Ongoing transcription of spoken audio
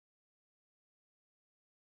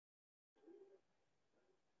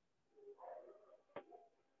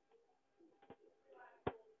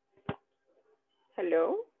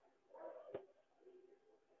Hello.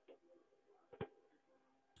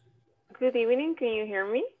 Good evening. Can you hear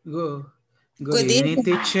me? Good evening,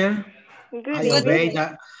 teacher. Good evening.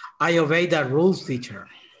 I obey the rules, teacher.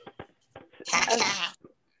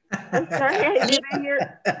 I'm sorry, I didn't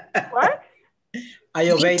hear. What? I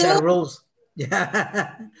obey the rules.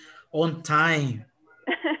 Yeah, on time.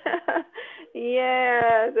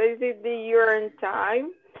 Yes, I see that you're on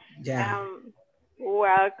time. Yeah.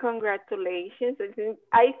 Well, congratulations.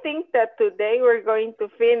 I think that today we're going to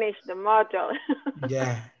finish the module.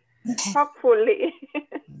 Yeah. Hopefully.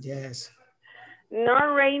 Yes.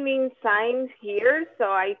 No raining signs here,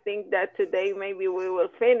 so I think that today maybe we will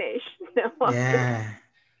finish the module. Yeah.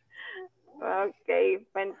 Okay,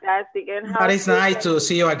 fantastic. And But it's nice to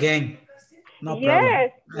see you again. No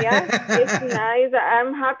problem. Yes, it's nice.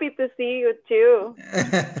 I'm happy to see you too.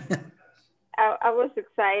 I was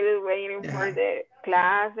excited waiting for the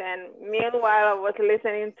class, and meanwhile I was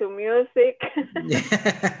listening to music,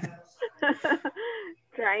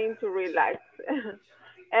 trying to relax.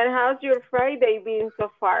 And how's your Friday been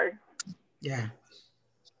so far? Yeah.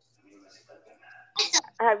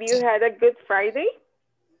 Have you had a good Friday?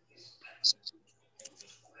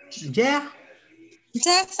 Yeah.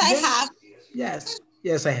 Yes, I have.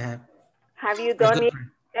 Yes, I have. Have you done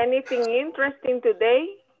anything interesting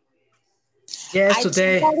today? Yes,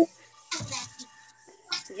 today.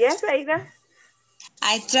 Yes, Aida?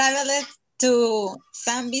 I traveled to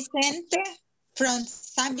San Vicente, from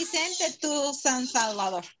San Vicente to San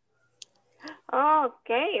Salvador.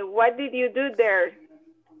 Okay, what did you do there?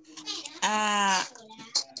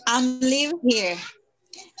 I'm living here.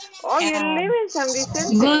 Oh, you live in San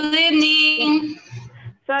Vicente? Good evening.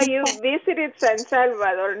 So you visited San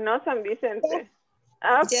Salvador, not San Vicente.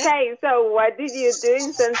 Okay, so what did you do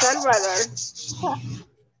in San Salvador?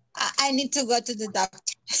 I need to go to the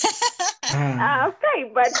doctor.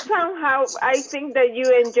 Okay, but somehow I think that you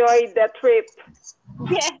enjoyed the trip.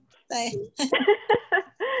 Yes.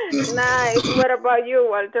 Nice. What about you,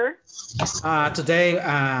 Walter? Today,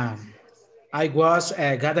 I was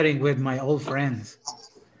gathering with my old friends.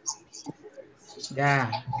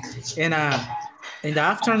 Yeah. In the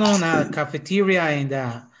afternoon, cafeteria in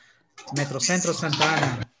the Metro Centro Santa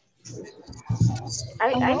Ana.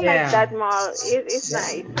 I like that mall. It's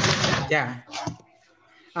nice. Yeah.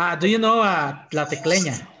 Do you know La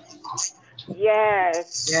Tecleña?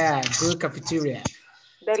 Yes. Yeah, good cafeteria.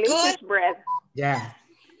 Delicious bread. Yeah.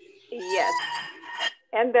 Yes.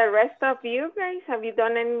 And the rest of you guys, have you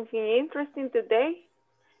done anything interesting today?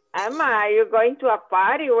 Emma, are you going to a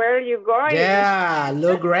party? Where are you going? Yeah,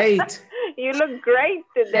 look great. You look great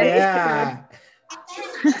today. Yeah.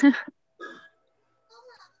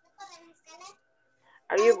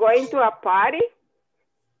 Are you going to a party?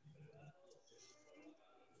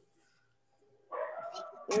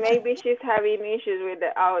 Maybe she's having issues with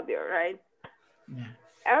the audio, right?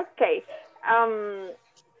 Yeah. Okay.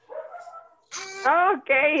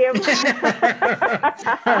 Okay.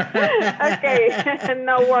 Okay,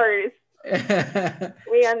 no worries.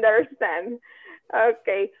 We understand.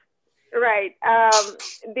 Okay, right.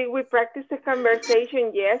 Did we practice the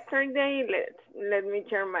conversation yesterday? Let me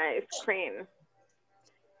share my screen.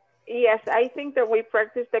 Yes, I think that we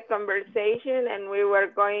practiced the conversation and we were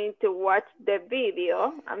going to watch the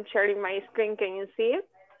video. I'm sharing my screen. Can you see it?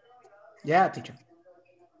 Yeah, teacher.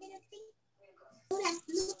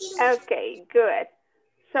 Okay, good.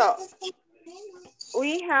 So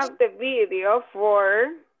we have the video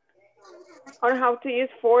on how to use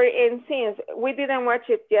for and since. We didn't watch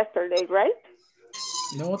it yesterday, right?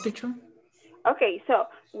 No, teacher. Okay, so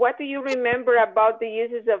what do you remember about the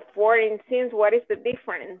uses of for and since? What is the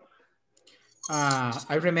difference?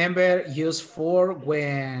 I remember use for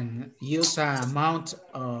when use amount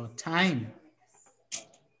of time.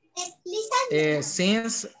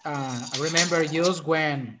 Since I remember use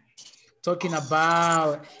when talking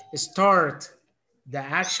about start the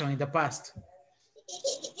action in the past.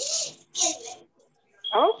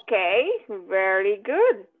 Okay, very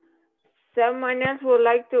good. Someone else would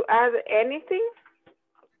like to add anything?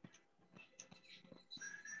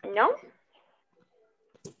 No?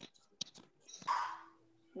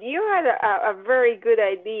 You had a very good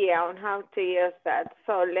idea on how to use that.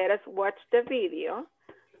 So let us watch the video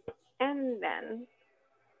and then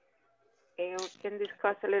we can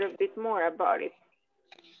discuss a little bit more about it.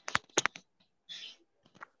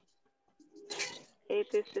 It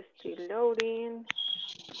is still loading.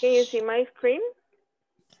 Can you see my screen?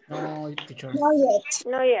 No, teacher. Not yet.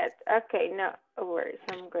 Not yet. Okay, no worries.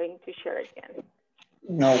 I'm going to share again.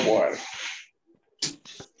 No worries.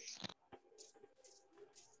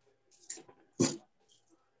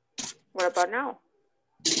 What about now?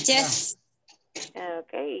 Yes.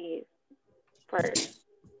 Okay, first.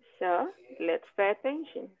 So let's pay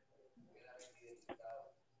attention.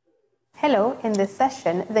 Hello, in this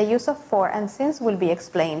session, the use of for and since will be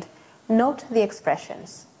explained. Note the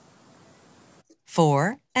expressions.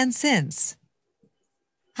 For and since.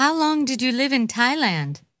 How long did you live in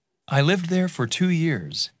Thailand? I lived there for 2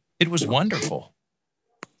 years. It was wonderful.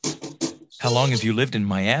 How long have you lived in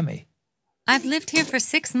Miami? I've lived here for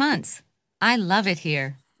 6 months. I love it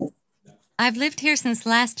here. I've lived here since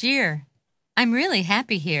last year. I'm really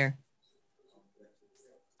happy here.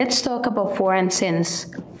 Let's talk about for and since.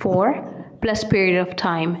 For plus period of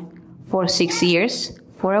time. For 6 years,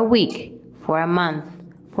 for a week, for a month,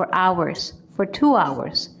 for hours, for 2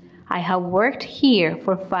 hours. I have worked here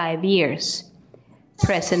for 5 years.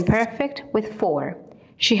 Present perfect with for.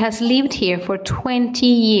 She has lived here for 20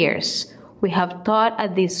 years. We have taught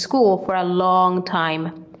at this school for a long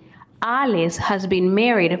time. Alice has been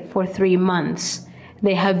married for 3 months.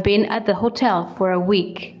 They have been at the hotel for a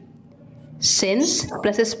week. Since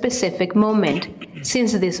plus a specific moment.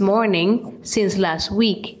 Since this morning, since last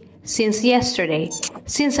week, since yesterday,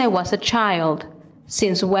 since I was a child,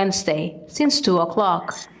 since Wednesday, since 2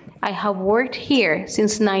 o'clock. I have worked here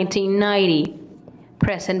since 1990.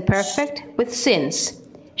 Present perfect with since.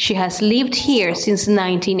 She has lived here since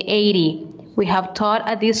 1980. We have taught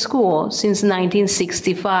at this school since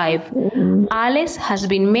 1965. Alice has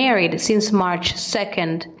been married since March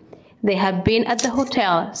 2nd. They have been at the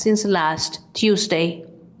hotel since last Tuesday.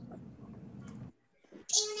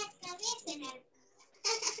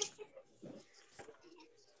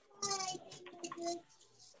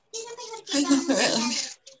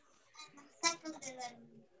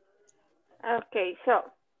 Okay, so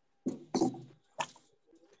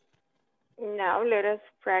now let us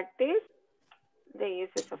practice the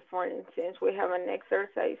uses of for and since. We have an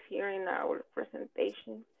exercise here in our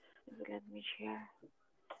presentation. Let me share.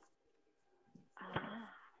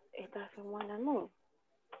 It doesn't want to move.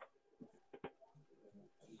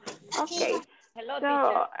 Okay, Hello, so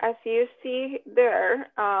teacher. as you see there,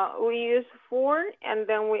 we use for and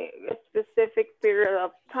then a specific period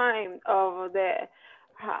of time of the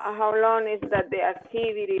how long is that the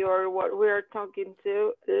activity or what we're talking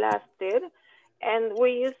to lasted, and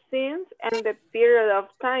we use since and the period of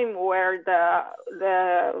time where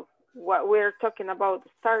the what we're talking about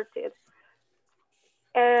started.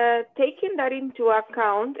 Taking that into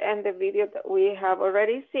account and the video that we have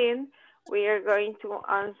already seen, we are going to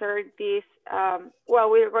answer this, we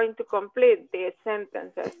are going to complete these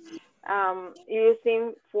sentences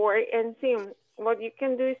using for and since. What you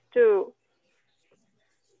can do is to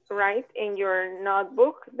write in your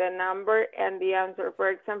notebook the number and the answer. For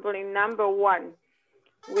example, in number 1,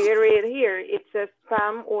 we read here, it says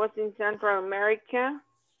Pam was in Central America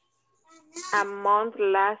a month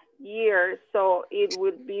last year. So it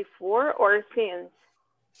would be for or since?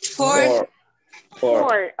 For.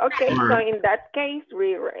 For. Okay, so in that case,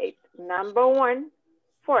 we write number 1,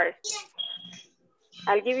 for.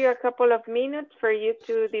 I'll give you a couple of minutes for you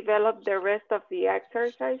to develop the rest of the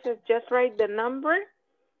exercises. Just write the number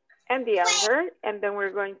and the answer, and then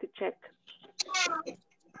we're going to check.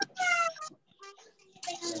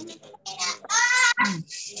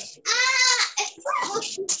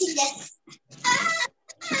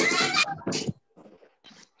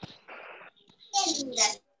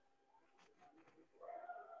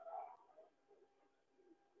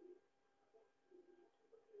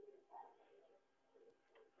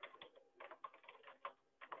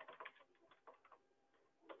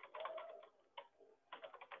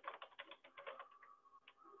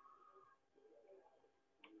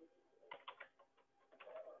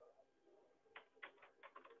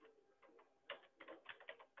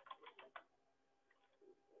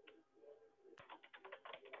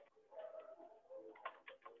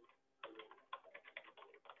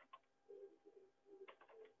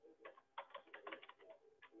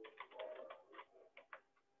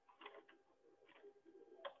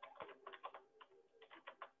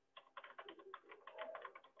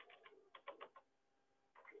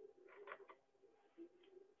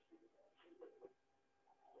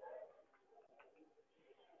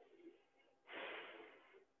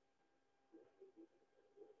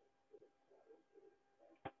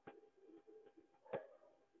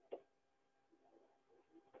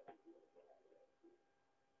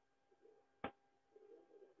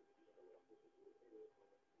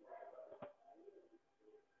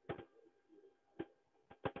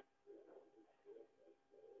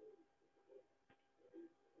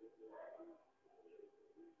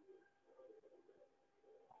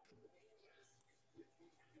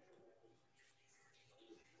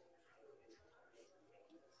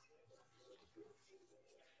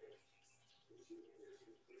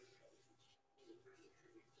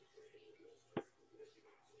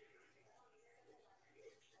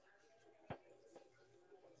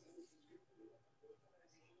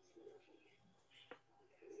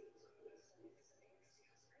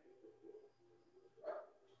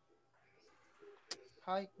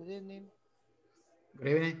 Hi, good evening. Good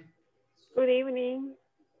evening. Good evening.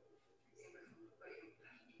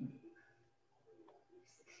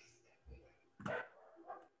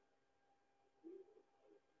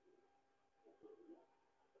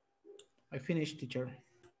 I finished, teacher.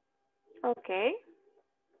 Okay.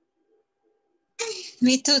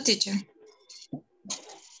 Me too, teacher.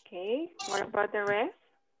 Okay. What about the rest?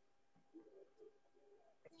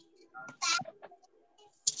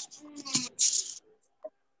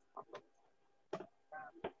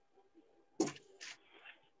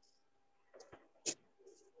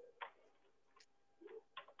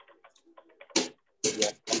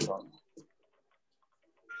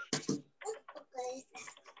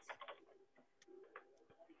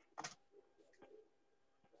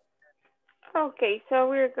 Okay, so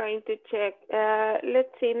we're going to check. Let's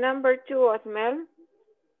see, number 2, Osmel.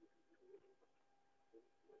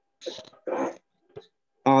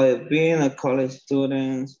 I've been a college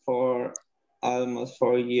student for almost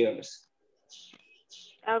 4 years.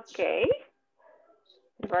 Okay,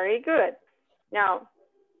 very good. Now,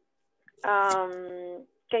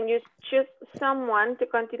 can you choose someone to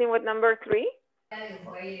continue with number 3?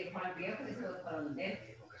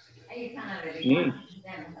 Me?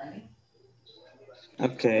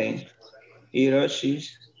 Okay. Hiroshi.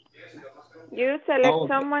 You select Oh,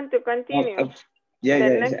 someone to continue. yeah, The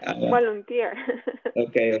yeah. next volunteer.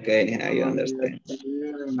 Okay, I understand.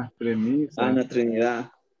 Las premisas. Ana Trinidad.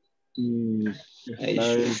 Y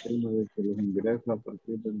está el tema de que los ingresos a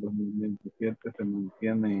partir del 2027 se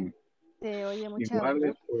mantienen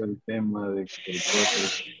iguales por el tema de que el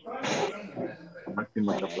tope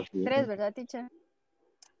máxima capacidad. 3, ¿verdad, teacher?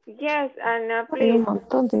 Yes, Ana, Hay please. un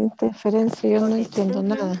montón de interferencia, yo no entiendo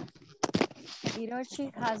nada.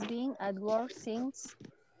 Hiroshi has been at work since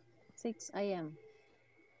 6 a.m.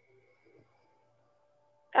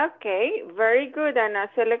 Okay, very good, Anna.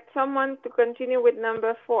 Select someone to continue with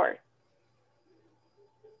number 4.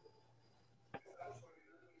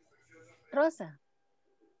 Rosa.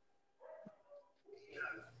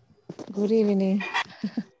 Good evening.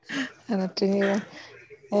 Ana Trinidad.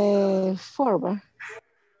 4.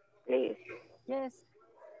 Please. Yes.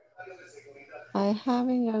 I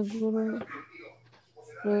having a good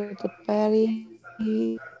with the party.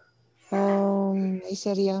 ¿Y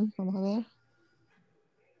sería? Vamos a ver.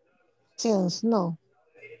 Since, no.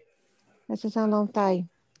 This is a long time.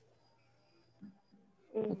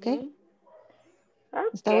 Okay.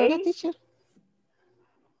 ¿Está buena, teacher?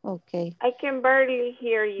 Okay. I can barely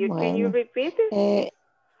hear you. Bueno. Can you repeat it?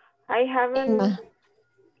 I haven't.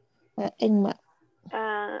 Emma.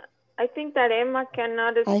 I think that Emma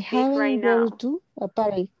cannot I speak haven't right now. go to a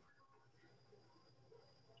party.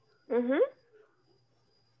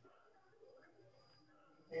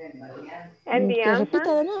 And the answer?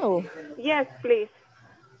 Repita de nuevo. Yes, please.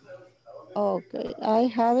 Okay. I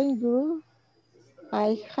haven't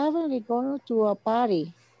gone to a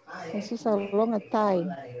party. This is a long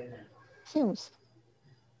time. Seems.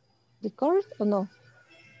 The correct or no?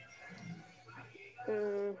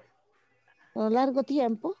 A largo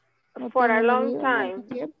tiempo. No For a tengo long bebido time. largo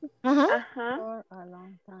tiempo. Ajá. For a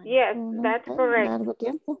long time. Yes, that's correct. Largo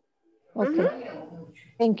tiempo. Okay.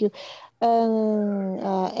 Thank you.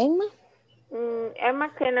 Emma? Emma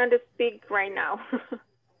cannot speak right now.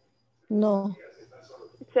 No.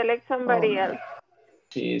 Select somebody else.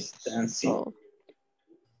 She's dancing.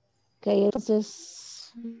 Ok,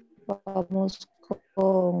 entonces vamos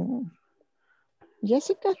con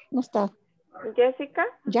Jessica, no está. Jessica?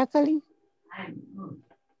 Jacqueline.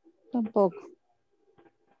 Tampoco.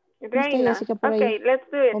 No está Reina. Jessica por Okay, ahí. let's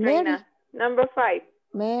do it, O Reina. Number 5.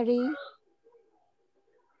 Mary.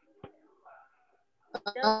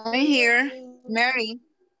 I'm here, Mary.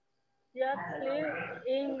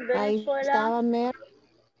 Ahí estaba Mary.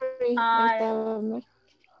 Ahí estaba Mary.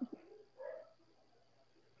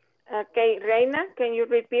 Okay, Reina, can you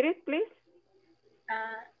repeat it, please?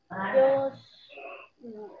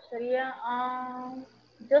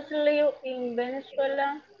 Just live in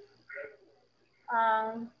Venezuela.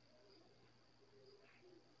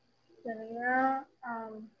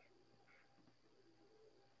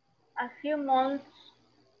 A few months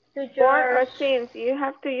to For or since. You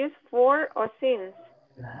have to use for or since.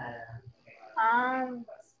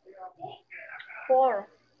 4.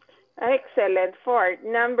 Excellent. 4.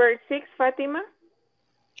 Number 6, Fatima.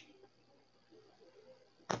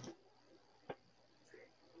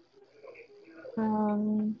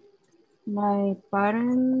 My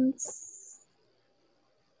parents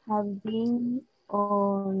have been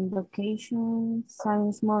on vacation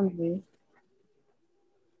since Monday.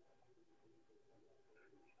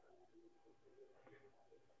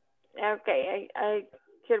 Okay, I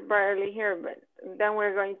could barely hear, but then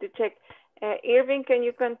we're going to check. Irving, can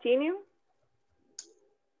you continue?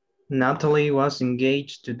 Natalie was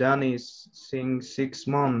engaged to Danny since 6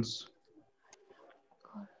 months.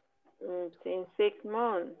 Since 6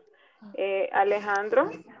 months. Alejandro?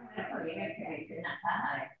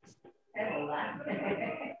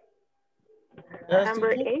 Yes,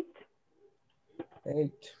 Number teacher.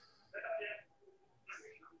 8.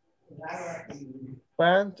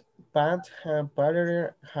 8. Pant and Patty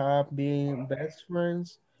have been best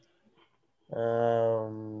friends.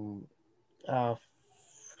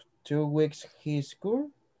 2 weeks his school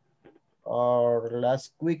or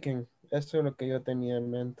last weekend. Eso es lo que yo tenía en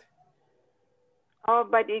mente. Oh,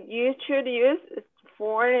 but you should use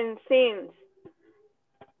for and since.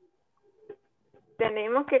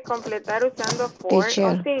 Tenemos que completar usando for Teacher.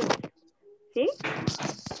 o since. ¿Sí?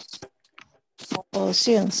 Oh,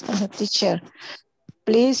 since, teacher.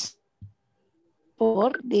 Please, por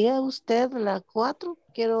favor, diga usted la 4.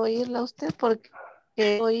 Quiero oírla a usted porque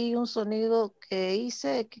oí un sonido que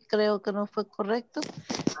hice que creo que no fue correcto.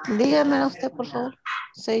 Dígamela usted, por favor.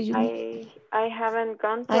 Say you. I haven't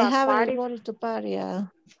gone to I a haven't party. gone to party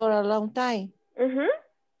for a long time.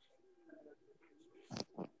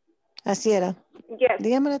 Así era. Yes.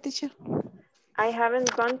 Dígamela, teacher. I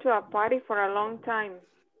haven't gone to a party for a long time.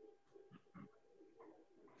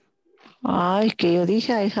 Ay, que yo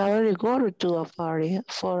dije I haven't gone to a party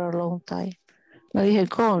for a long time. No dije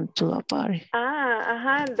gone to a party.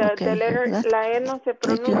 Ajá, Okay, the letter, la E no se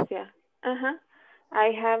thank you. pronuncia. Ajá.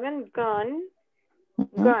 I haven't gone.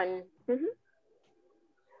 Gone.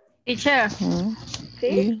 Teacher.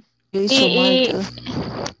 ¿Sí?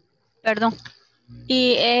 Perdón.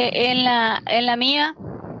 Y en la mía,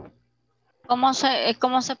 ¿cómo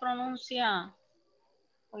se pronuncia?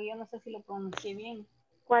 Pues yo no sé si lo pronuncié bien.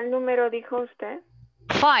 ¿Cuál número dijo usted?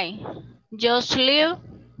 5. Just live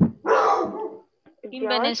in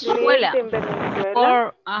Venezuela. In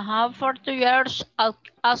Venezuela. For 2 years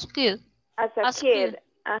as kid. As a kid.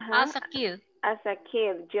 As a kid. As a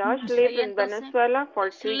kid. Josh lived in Venezuela for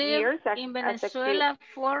 2 years in as a kid. Venezuela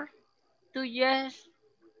for 2 years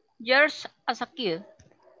as a kid.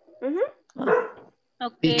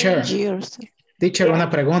 Teacher, teacher, una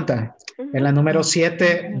pregunta. En la número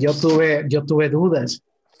 7 yo tuve dudas.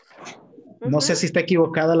 No sé si está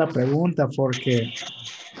equivocada la pregunta porque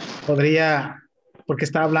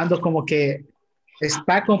estaba hablando como que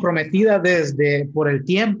está comprometida por el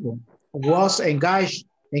tiempo. Was engaged.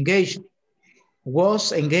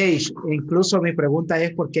 Was engaged. Incluso mi pregunta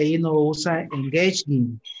es porque ahí no usa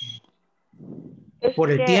engaging. Por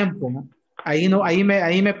el tiempo. Ahí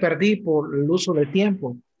me perdí por el uso del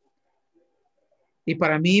tiempo. Y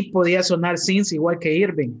para mí podía sonar since igual que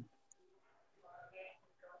Irving.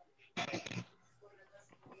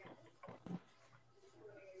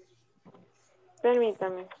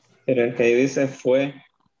 Permítame. Pero el que ahí dice fue.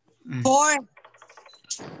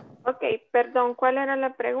 Ok, perdón, ¿cuál era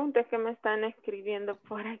la pregunta? Es que me están escribiendo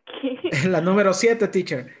por aquí. La número 7,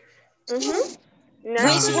 teacher.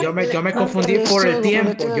 Yo me confundí por el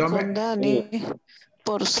tiempo.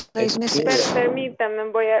 Por 6 meses. Permítame,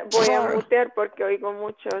 voy a mutear porque oigo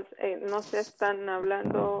muchos, no se están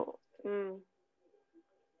hablando.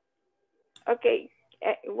 Ok,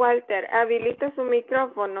 Walter, habilita su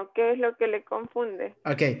micrófono. ¿Qué es lo que le confunde?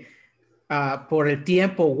 Ok, por el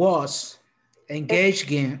tiempo was,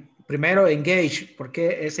 engaging, primero engage, ¿por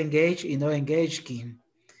qué es engage y no engaging?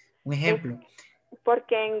 Un ejemplo.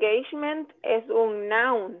 Porque engagement es un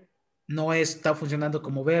noun. No está funcionando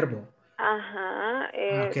como verbo. Ajá.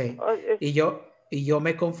 Okay. Y yo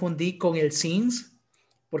me confundí con el since,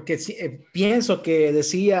 porque pienso que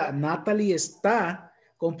decía Natalie está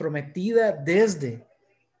comprometida desde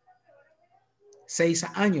 6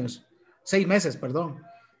 meses, perdón.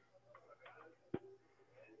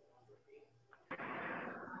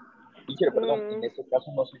 Perdón, en este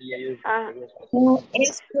caso no sería yo.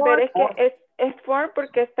 Pero es que es for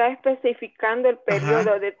porque está especificando el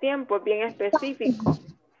periodo de tiempo, bien específico.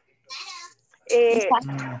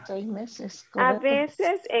 6 meses. A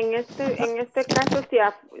veces, en este caso,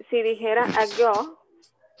 si dijera ago,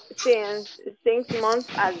 since 6 months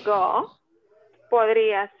ago,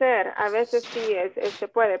 podría ser. A veces sí se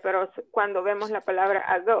puede, pero cuando vemos la palabra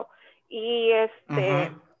ago. Y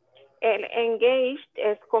el engaged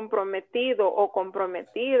es comprometido o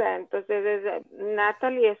comprometida. Entonces,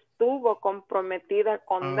 Natalie estuvo comprometida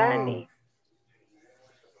con Dani.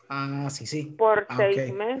 Ah, sí, sí. por Ah,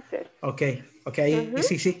 6 ok. meses. Ok, ok, ahí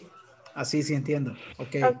sí, sí. Así sí entiendo.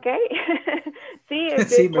 Ok. Ok. Sí,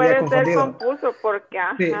 Sí, me había puede ser confundido. confuso porque,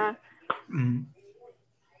 Sí. ajá. Mm.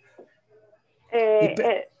 Eh,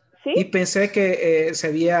 eh, ¿Sí? Y pensé que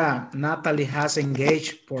sería Natalie has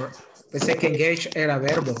engaged por... Pensé que engage era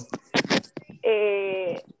verbo.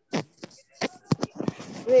 Eh,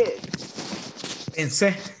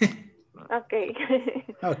 Pensé. Okay.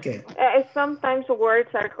 Ok. Sometimes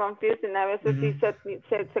words are confusing. A veces sí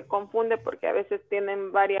Ujú. se confunde porque a veces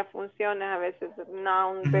tienen varias funciones, a veces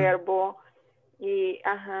noun, Ujú. verbo y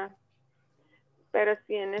ajá. Pero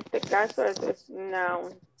sí, en este caso es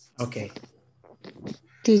noun. Ok.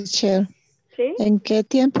 Teacher, ¿Sí? ¿en qué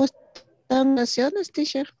tiempo están oraciones,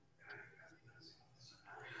 teacher?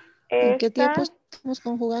 ¿En qué tiempo Esta, estamos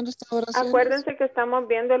conjugando estas oraciones? acuérdense que estamos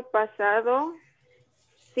viendo el pasado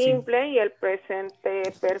simple y el presente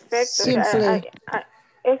perfecto. O sea, Simple.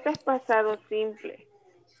 este es pasado simple.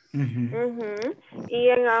 Ujú. Y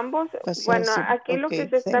en ambos, Pasado bueno, simple. aquí lo que Ok,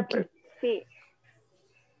 se está, thank you. sí,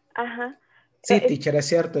 ajá, Sí, teacher, es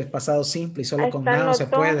cierto, es pasado simple y solo con están now se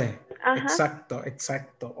los dos, puede. ajá. Exacto,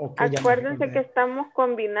 exacto. Ok, ya me Acuérdense que recordé. estamos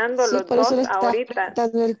combinando Sí, los por eso dos le estaba ahorita.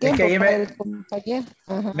 preguntando el Es que tiempo ahí para el compañero.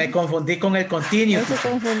 Ajá. me confundí con el continuo, Ahí se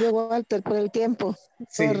teacher. confundió Walter por el tiempo.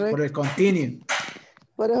 Sí, por el Correcto. continuo.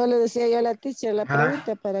 Por eso le decía yo a la teacher la Ajá.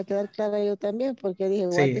 pregunta para quedar clara yo también, porque dije,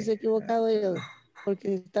 Walter Sí. se ha equivocado yo, porque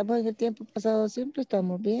si estamos en el tiempo pasado siempre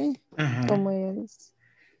estamos bien, Ajá. como es.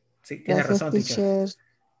 Sí, tiene Gracias, razón, teacher. teacher.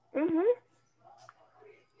 Ujú.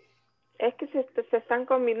 Es que se están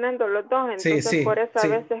combinando los dos, Sí, entonces por sí, eso a sí.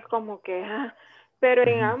 veces como que, pero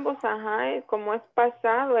en Ujú. ambos, como es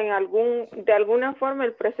pasado, de alguna forma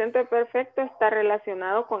el presente perfecto está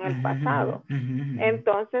relacionado con el pasado.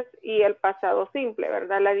 Entonces, y el pasado simple,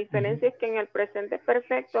 ¿verdad? La diferencia es que en el presente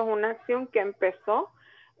perfecto es una acción que empezó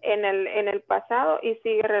en el pasado y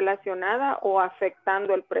sigue relacionada o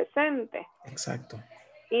afectando el presente. Exacto.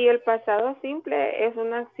 Y el pasado simple es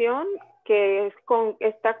una acción que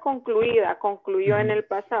está concluyó en el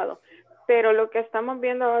pasado. Pero lo que estamos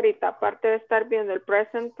viendo ahorita, aparte de estar viendo el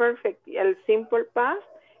present perfect y el simple past,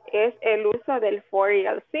 es el uso del for y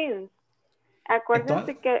el since.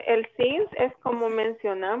 Acuérdense que el since es como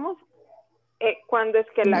mencionamos cuando es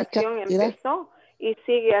que la La acción cantidad. empezó y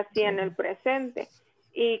sigue así en el presente.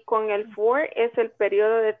 Y con el for es el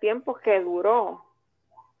periodo de tiempo que duró.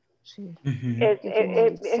 Sí. Es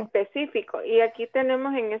específico. Y aquí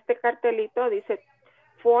tenemos en este cartelito, dice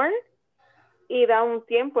for y da un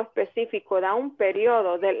tiempo específico, da un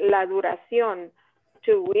periodo de la duración.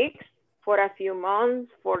 2 weeks, for a few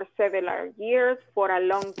months, for several years, for a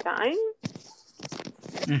long time.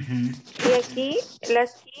 Y aquí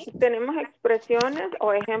tenemos expresiones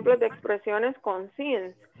o ejemplos de expresiones con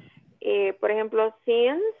since. Por ejemplo,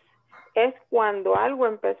 since es cuando algo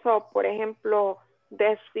empezó. Por ejemplo,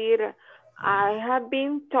 decir, I have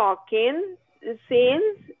been talking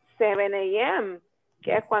since 7 a.m.,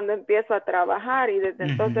 que es cuando empiezo a trabajar y desde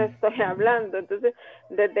entonces estoy hablando. Entonces,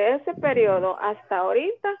 desde ese periodo hasta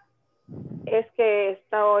ahorita es que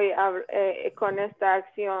estoy con esta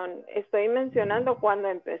acción. Estoy mencionando cuando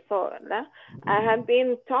empezó, ¿verdad? I have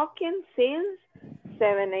been talking since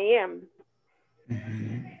 7 a.m.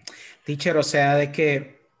 Teacher, o sea, de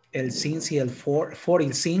que el since y el for y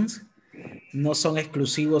el since no son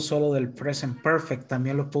exclusivos solo del present perfect,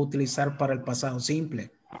 también los puedo utilizar para el pasado simple.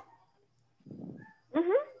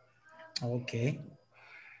 Ok,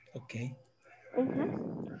 ok.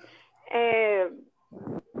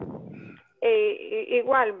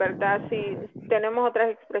 Igual, ¿verdad? Si tenemos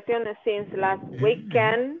otras expresiones, since last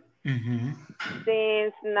weekend,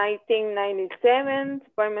 since 1997,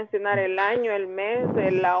 puede mencionar el año, el mes,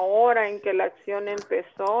 la hora en que la acción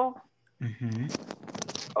empezó.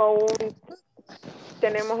 O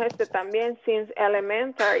tenemos también, since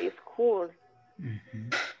elementary school.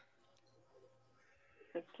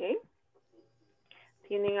 Ok.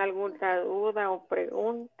 ¿Tienen alguna duda o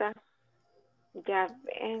pregunta? Ya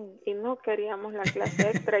ven, y no queríamos la clase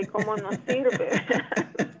extra y cómo nos sirve.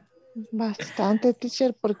 Bastante,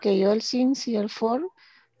 teacher, porque yo el since y el for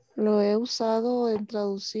lo he usado en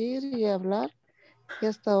traducir y hablar. Y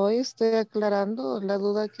hasta hoy estoy aclarando la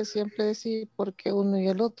duda que siempre decía por qué uno y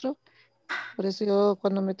el otro. Por eso yo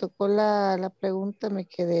cuando me tocó la pregunta me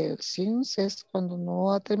quedé. El since es cuando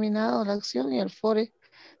no ha terminado la acción y el for es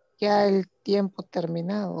ya el tiempo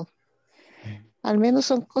terminado. Al menos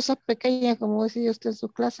son cosas pequeñas, como decía usted en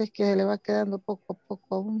sus clases, que se le va quedando poco a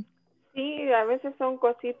poco aún. Sí, a veces son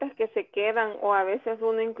cositas que se quedan o a veces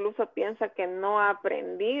uno incluso piensa que no ha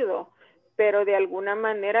aprendido, pero de alguna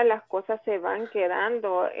manera las cosas se van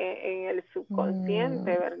quedando en el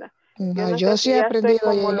subconsciente, ¿verdad? No, no yo sé sí si he ya estoy aprendido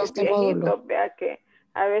como en los este módulo. viejitos, vea que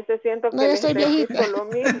a veces siento No, que yo les soy viejita. repito lo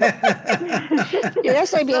mismo. Yo ya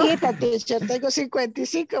soy viejita, teacher, tengo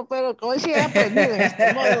 55, pero hoy sí he aprendido en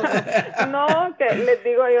este módulo. No, que les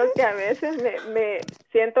digo yo que a veces me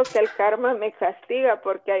siento que el karma me castiga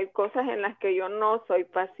porque hay cosas en las que yo no soy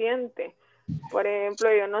paciente. Por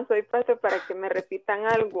ejemplo, yo no soy paciente para que me repitan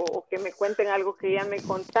algo o que me cuenten algo que ya me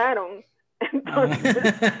contaron. Entonces,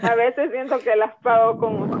 a veces siento que las pago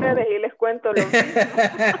con ustedes y les cuento lo mismo.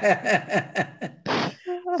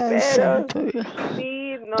 Pero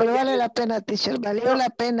sí, no. Pero vale la pena, teacher, valió la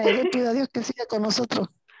pena y le pido a Dios que siga con nosotros.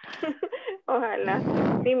 Ojalá.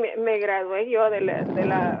 Sí, me gradué yo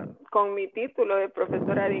con mi título de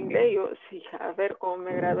profesora de inglés. Yo, sí, a ver cómo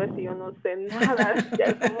me gradué si yo no sé nada,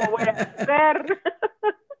 ya cómo voy a hacer.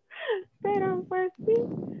 Pero pues sí,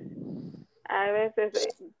 a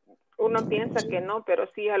veces uno piensa que no, pero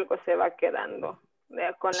sí algo se va quedando.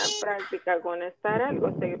 Con la práctica, con estar,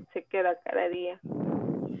 algo se queda cada día.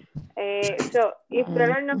 So, if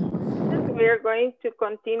there are no questions, we are going to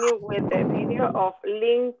continue with the video of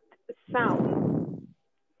linked sound.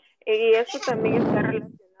 Y eso también está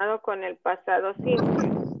relacionado con el pasado simple.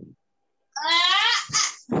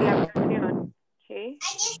 La acción, ¿sí?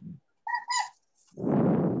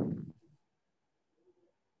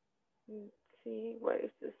 Let's see, where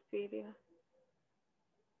is this video?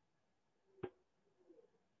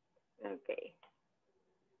 Okay.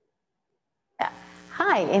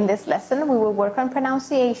 Hi, in this lesson we will work on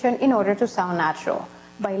pronunciation in order to sound natural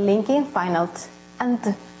by linking final t and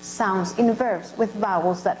d sounds in verbs with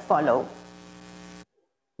vowels that follow.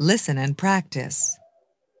 Listen and practice.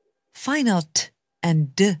 Final t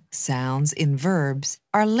and d sounds in verbs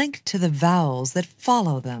are linked to the vowels that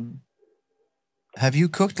follow them. Have you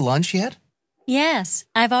cooked lunch yet? Yes,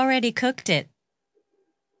 I've already cooked it.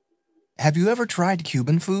 Have you ever tried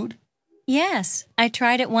Cuban food? Yes, I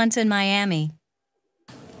tried it once in Miami.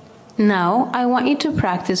 Now, I want you to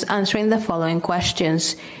practice answering the following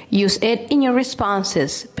questions. Use it in your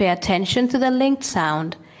responses. Pay attention to the linked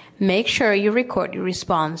sound. Make sure you record your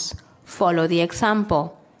response. Follow the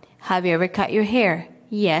example. Have you ever cut your hair?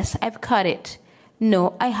 Yes, I've cut it.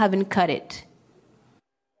 No, I haven't cut it.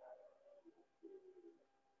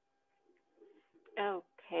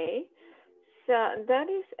 Okay. So that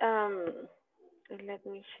is, let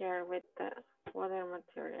me share with the other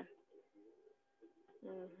material.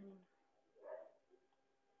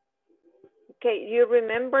 Okay, you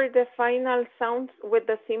remember the final sounds with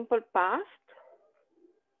the simple past?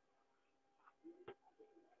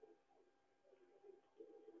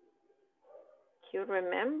 You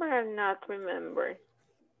remember or not remember?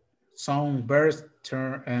 Sound, birth,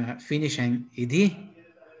 turn, finish, and ed.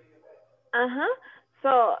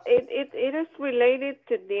 So it is related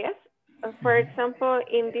to this. For example,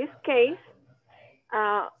 in this case,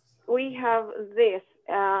 we have this.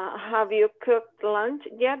 Have you cooked lunch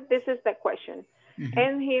yet? This is the question.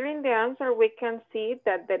 And here in the answer, we can see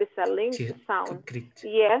that there is a linked sound.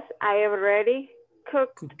 Yes, I have already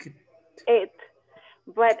cooked it.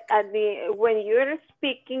 But when you're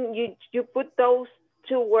speaking, you put those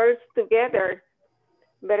two words together,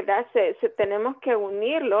 ¿verdad? Tenemos que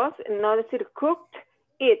unirlos, no decir cooked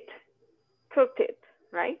it,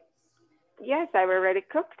 right? Yes, I've already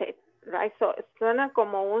cooked it, right? So suena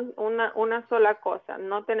como una sola cosa,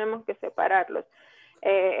 no tenemos que separarlos.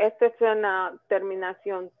 Esta es una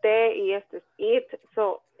terminación T y este es it,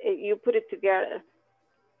 so you put it together.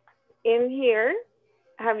 In here,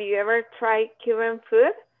 have you ever tried Cuban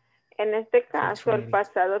food? En este caso, el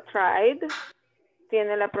pasado tried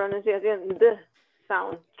tiene la pronunciación D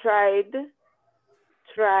sound. Tried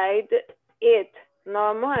it. No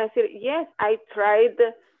vamos a decir, yes, I tried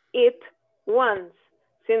it once,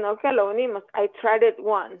 sino que lo unimos. I tried it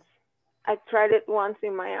once. I tried it once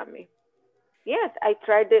in Miami. Yes, I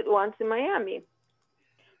tried it once in Miami.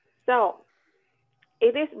 So,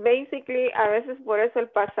 it is basically, a veces por eso el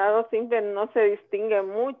pasado simple no se distingue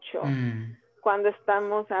mucho cuando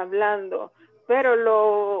estamos hablando,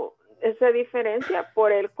 pero se diferencia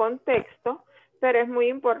por el contexto, pero es muy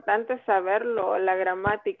importante saberlo, la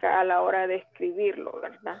gramática a la hora de escribirlo,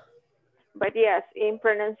 ¿verdad? But yes, in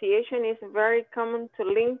pronunciation it's very common to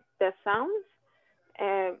link the sounds,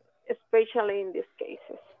 especially in these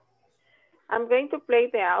cases. I'm going to play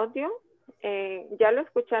the audio. Ya lo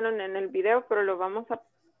escucharon en el video, pero lo vamos a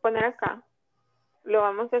poner acá. Lo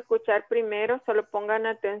vamos a escuchar primero, solo pongan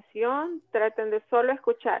atención, traten de solo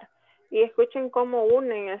escuchar y escuchen cómo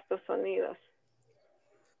unen estos sonidos.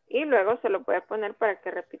 Y luego se lo voy a poner para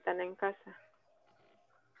que repitan en casa.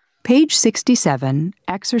 Page 67,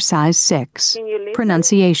 Exercise 6, Can you listen?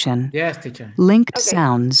 Pronunciation. Yes, teacher. Linked Okay.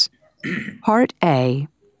 sounds. Part A.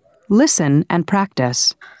 Listen and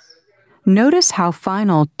practice. Notice how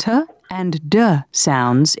final t and d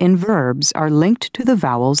sounds in verbs are linked to the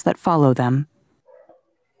vowels that follow them.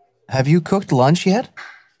 Have you cooked lunch yet?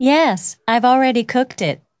 Yes, I've already cooked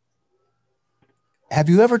it. Have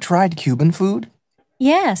you ever tried Cuban food?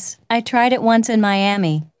 Yes, I tried it once in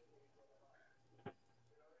Miami.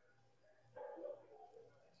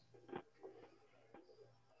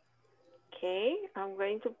 Okay, I'm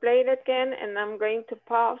going to play it again and I'm going to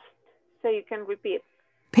pause so you can repeat.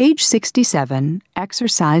 Page 67,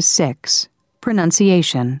 Exercise 6,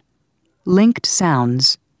 Pronunciation. Linked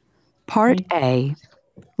sounds. Part A.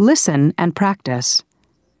 Listen and practice.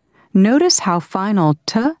 Notice how final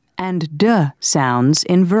t and d sounds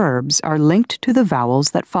in verbs are linked to the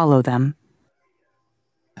vowels that follow them.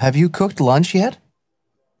 Have you cooked lunch yet?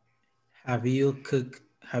 Have you cooked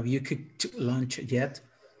lunch yet?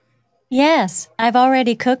 Yes, I've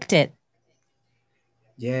already cooked it.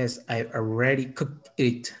 Yes, I already cooked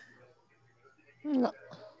it. No.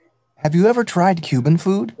 Have you ever tried Cuban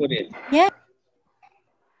food? Yeah.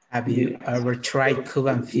 Have you ever tried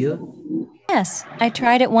Cuban food? Yes, I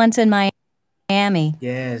tried it once in Miami.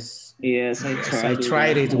 Yes. Yes, I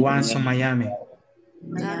tried it once in Miami.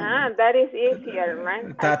 That is easier, right?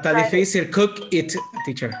 Está difícil cook it,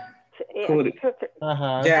 teacher. Cook it.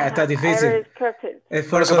 Ya, está I difícil. already cooked it.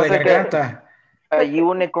 Esfuerzo de garganta. Allí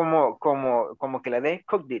une como que la de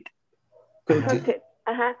cooked it. Cooked it.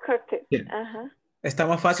 Cooked it. Está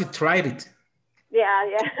más fácil, tried it.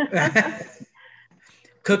 Yeah.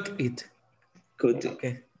 Cook it. Cooked it.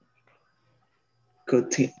 Okay.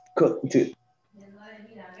 Cooked it. Cooked it.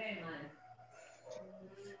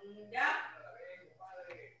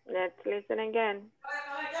 Let's listen again.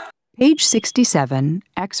 Page 67,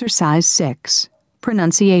 Exercise 6,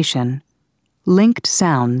 Pronunciation. Linked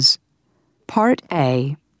sounds. Part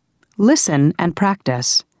A. Listen and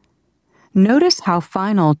practice. Notice how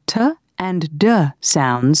final t and d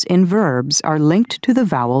sounds in verbs are linked to the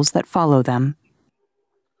vowels that follow them.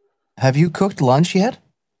 Have you cooked lunch yet?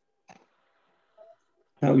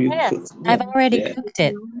 Yes, I've already cooked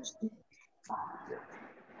it.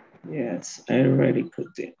 Yes, I already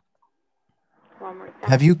cooked it. One more time.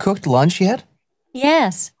 Have you cooked lunch yet?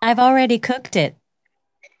 Yes, I've already cooked it.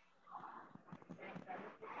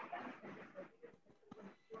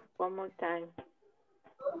 One more time.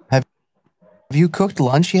 Have you cooked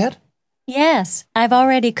lunch yet? Yes, I've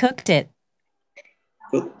already cooked it.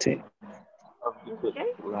 Cooked it. Okay.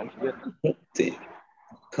 Cooked it.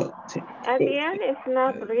 Cooked it. At the end, it's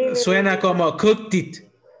not really. Suena como cooked it.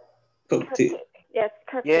 Cooked it. Yes,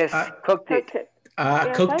 cooked Yes, it. cooked it. Yes,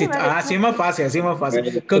 Cooked it. Así es más fácil, así es más fácil.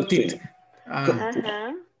 Cooked it. Cooked it.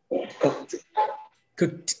 Cooked it.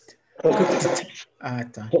 Cooked it.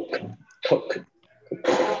 Está. Cooked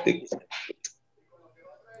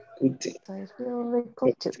it. I really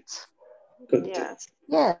cooked it. Yes.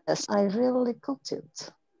 Yes, I really cooked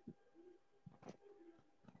it.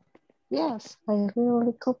 Yes, I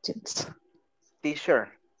really cooked it. Teacher.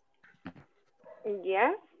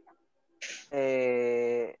 Yes.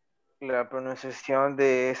 La pronunciación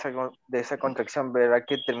de esa contracción, ¿verdad?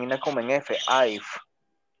 Que termina como en F. I've.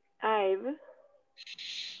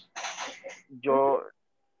 Yo,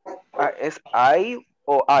 ¿es I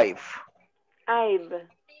o I've?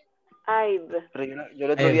 Pero yo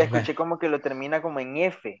el otro día escuché como que lo termina como en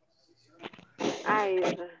F.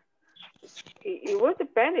 It would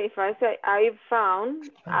depend if I say I've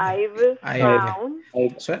found.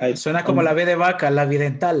 Suena como la B de vaca, la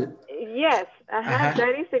bidental. Yes,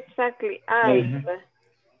 that is exactly I've.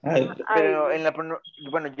 Pero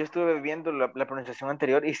bueno, yo estuve viendo la pronunciación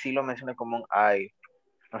anterior y sí lo menciona como un I.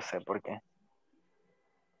 No sé por qué.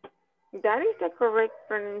 That is the correct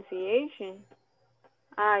pronunciation.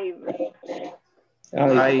 I've.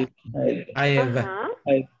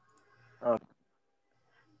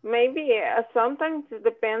 Maybe sometimes it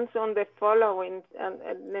depends on the following,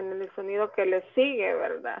 en el sonido que le sigue,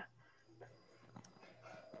 ¿verdad?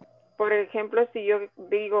 Por ejemplo, si yo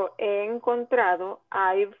digo he encontrado,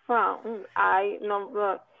 I've found,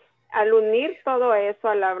 al unir todo eso,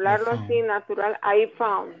 al hablarlo así natural, I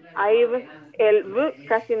found, el v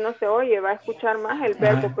casi no se oye, va a escuchar más el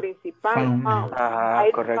verbo principal, found.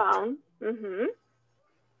 Correcto. Found.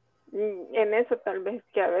 En eso tal vez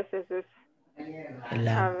que a veces es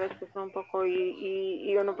un poco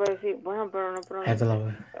y uno puede decir, bueno, pero no pronuncia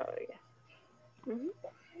todavía.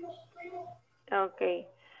 Okay.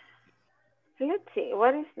 Let's see,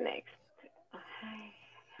 what is next?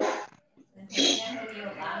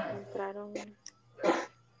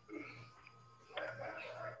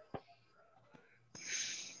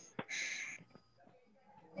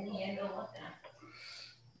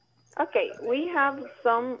 Okay, we have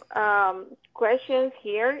some questions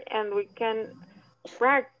here, and we can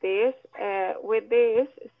practice with this,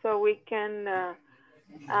 so we can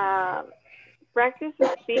practice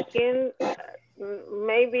speaking.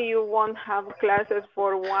 Maybe you won't have classes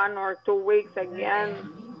for 1 or 2 weeks again.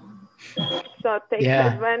 So take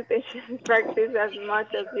advantage and practice as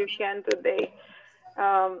much as you can today.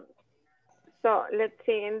 So let's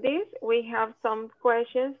see, in this, we have some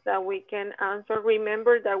questions that we can answer.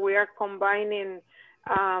 Remember that we are combining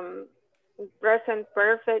present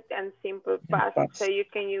perfect and simple past, so you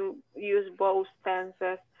can use both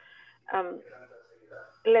tenses.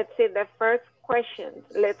 Let's see the first question.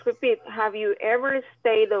 Let's repeat. Have you ever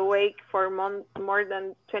stayed awake for more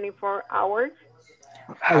than 24 hours?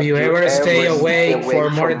 Have you ever stayed awake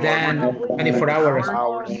for more than 24 hours? 4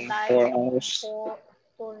 hours.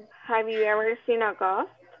 Have you ever seen a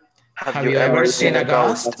ghost? Have you ever seen a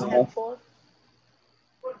ghost?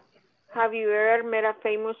 Have you ever met a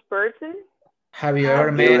famous person? Have you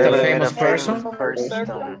ever met a famous person?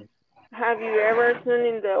 Have you ever swum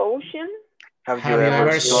in the ocean? Have you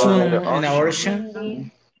ever swum in the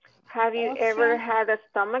ocean? Have you ever had a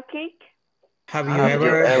stomachache? Have you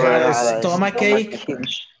ever had a stomachache?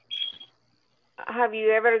 Have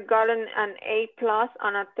you ever gotten an A+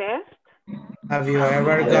 on a test? Have you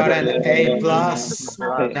ever gotten an A+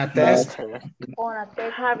 on a test?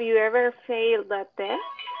 Have you ever failed a test?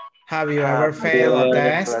 Have you ever failed a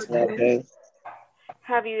test?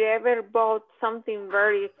 Have you ever bought something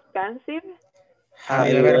very expensive? Have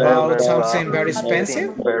you ever bought something very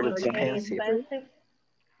expensive?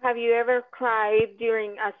 Have you ever cried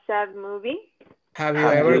during a sad movie? Have you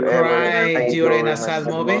ever cried during a sad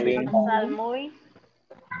movie?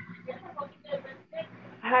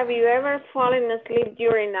 Have you ever fallen asleep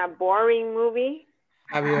during a boring movie?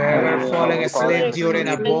 Have you ever fallen asleep during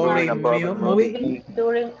a boring movie?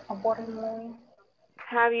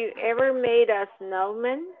 Have you ever made a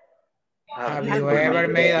snowman? Have you ever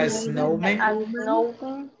made a snowman?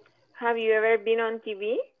 Have you ever been on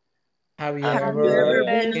TV? Have you ever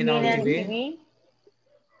been on TV?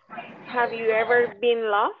 Have you ever been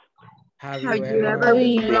lost? Have you ever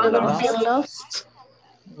been lost?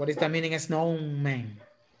 What is the meaning of snowman?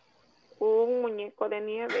 Un muñeco de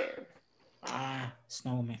nieve. Ah,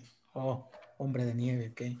 snowman. Oh, hombre de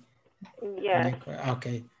nieve, ok. Yes. Ok.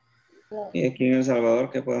 Y aquí en El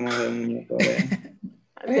Salvador, ¿qué podemos hacer un muñeco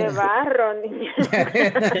de barro, niña?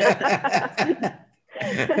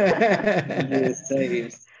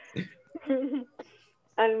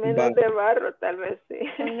 Al menos de barro, tal vez sí.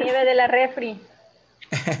 Nieve de la refri.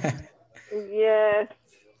 Yes.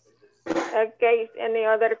 Okay, any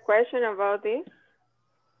other question about this?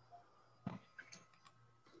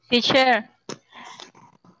 Teacher,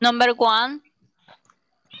 number 1.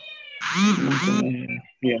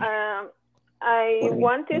 I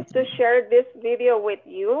wanted to share this video with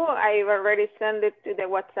you. I've already sent it to the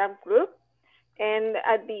WhatsApp group. And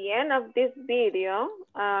at the end of this video,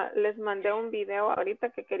 les mandé un video ahorita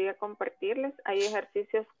que quería compartirles. Hay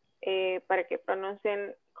ejercicios para que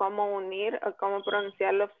pronuncien cómo unir o cómo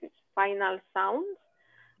pronunciar los final sounds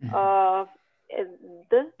of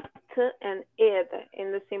d, t, and id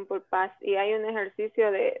in the simple past. Y hay un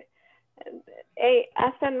ejercicio de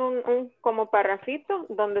hacen un como parrafito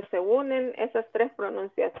donde se unen esas 3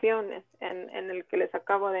 pronunciaciones en el que les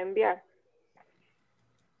acabo de enviar.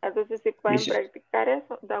 Entonces, si pueden practicar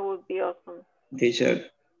eso, that would be awesome.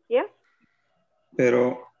 Teacher. Yes.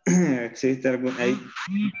 Pero existe algún,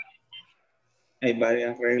 hay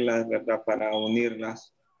varias reglas, ¿verdad? Para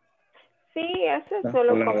unirlas. Sí, eso es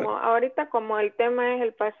solo como, ahorita como el tema es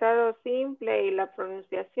el pasado simple y la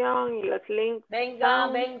pronunciación y los links.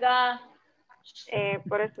 Venga.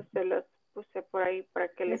 Por eso se los puse por ahí para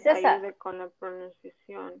que les ayude con la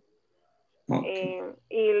pronunciación. Okay.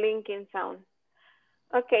 Y linking sound.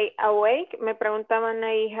 Okay, awake, me preguntaban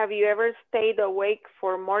ahí, have you ever stayed awake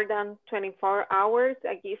for more than 24 hours?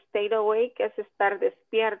 Aquí stayed awake es estar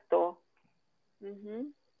despierto.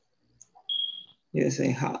 Yes,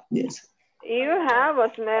 I have, yes. You have,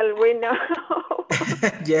 Osmel, we know.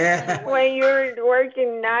 Yeah. When you're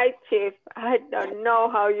working night shift, I don't know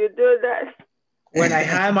how you do that. When I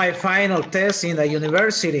had my final test in the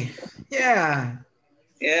university. Yeah.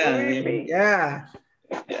 Yeah. Really? Yeah.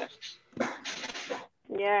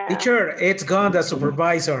 Yeah. Teacher, it's gone, the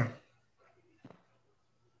supervisor.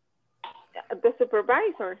 The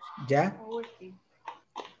supervisor? Yeah.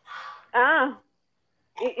 Ah.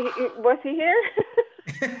 Was he here?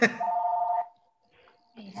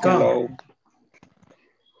 Hello.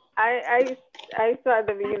 I saw at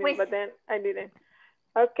the beginning, but then I didn't.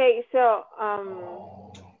 Okay, so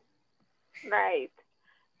Right.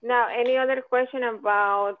 Now, any other question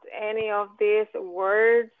about any of these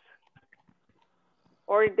words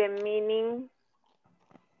or the meaning?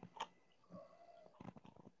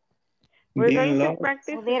 We're Being going to lost.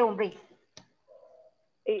 practice.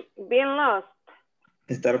 Being lost.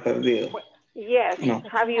 Estar perdido. Yes. No.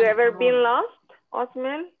 Have you ever been lost,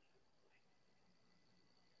 Osmel?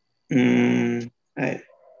 I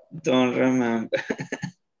don't remember.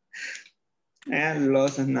 I am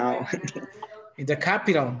lost now. In the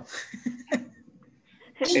capital.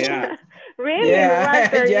 Yeah. Really, Yeah,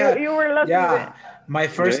 Walter? yeah, You were lost. yeah. My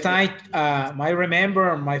first Really? time, I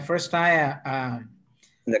remember my first time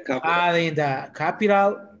In the capital. in the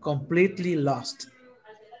capital, completely lost.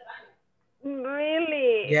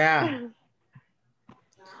 Really? Yeah.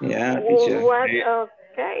 Yeah, teacher. What?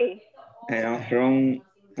 Okay. I am from,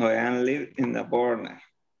 I am live in the border.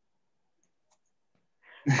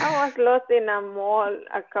 I was lost in a mall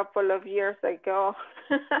a couple of years ago.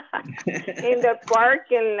 In the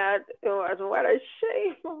parking lot. It was what a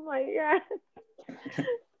shame. Oh my God.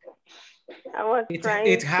 I was trying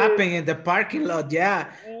It happened in the parking lot,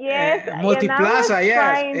 yeah. Yes, and I was Multiplaza, yes,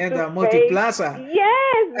 trying in to the fake. Multiplaza.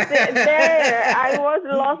 Yes, there. I was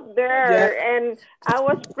lost there, Yeah. and I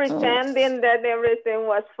was pretending that everything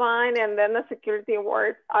was fine, and then the security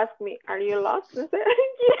guard asked me, "Are you lost?" I said,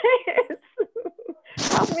 "Yes."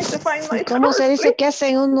 Help me to find my ¿Cómo se car, dice please. que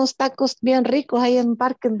hacen unos tacos bien ricos ahí en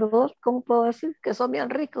Parque Endor? ¿Cómo puedo decir? Que son bien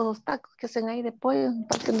ricos los tacos que hacen ahí de pollo en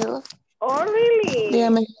Parque Endor. Oh, really?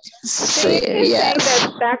 Dígame. So you can say Yes.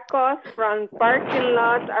 that tacos from parking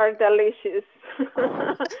lots are delicious.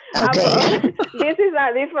 Okay. This is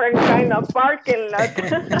a different kind of parking lot.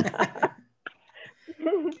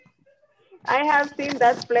 I have seen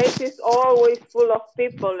that place is always full of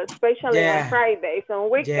people, especially on Fridays, on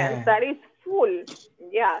weekends. Yeah. That is full.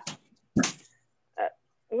 Yeah.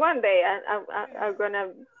 One day I'm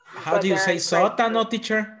gonna. How do you say sótano,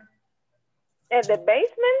 teacher? At the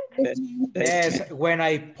basement? Yes, when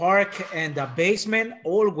I park in the basement,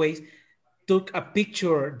 always took a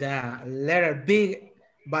picture, the letter B,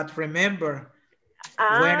 but remember,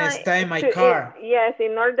 when I stay in my car. Yes,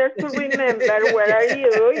 in order to remember where are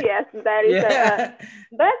you, yes, that is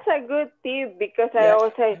that's a good tip, because I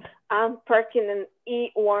always say, I'm parking in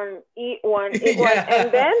E1,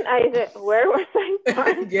 and then I said, where was I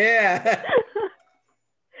parked? Yeah.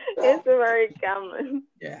 It's very common.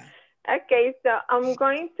 Yeah. Okay, so I'm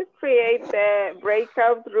going to create the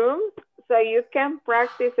breakout rooms so you can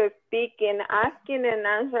practice speaking, asking, and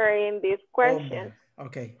answering these questions.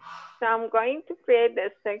 Okay. So I'm going to create the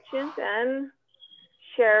sections and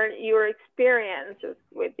share your experiences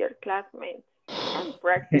with your classmates and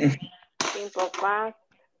practice simple past,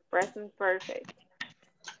 present perfect.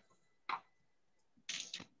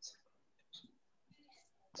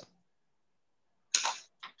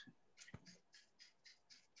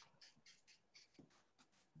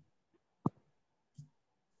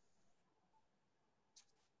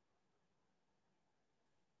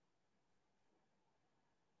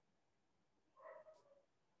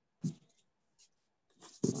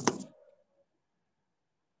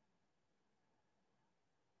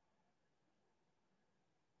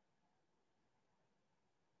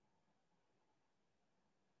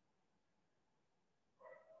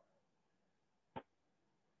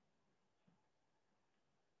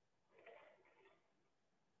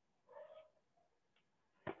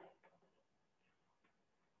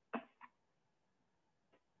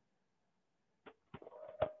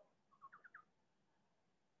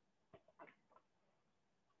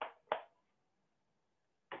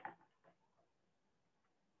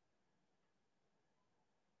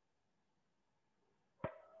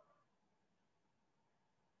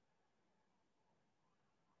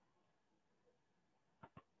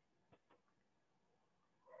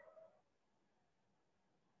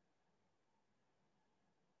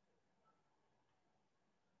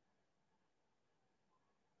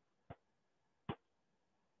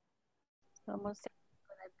 Almost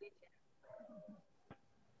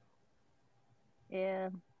yeah,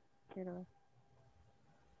 you know.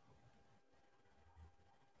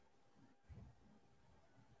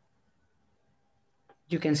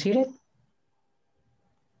 You can see it?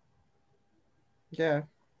 Yeah.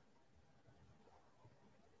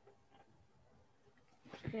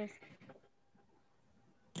 Yes.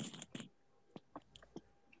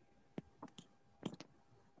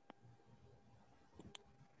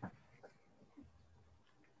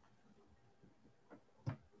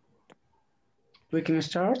 We can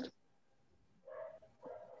start.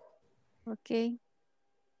 Okay.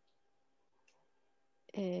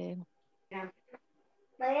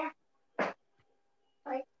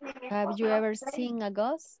 Have you ever seen a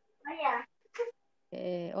ghost?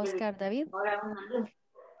 Oscar David?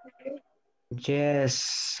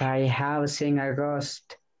 Yes, I have seen a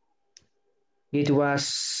ghost. It was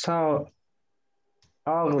so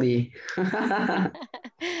ugly.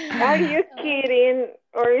 Are you kidding?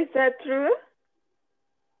 Or is that true?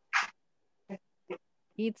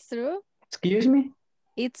 It's true? Excuse me?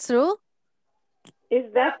 It's true?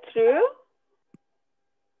 Is that true?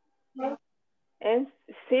 And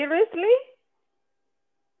seriously?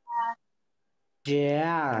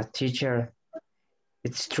 Yeah, teacher.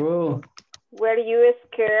 It's true. Were you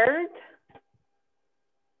scared?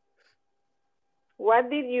 What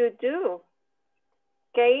did you do?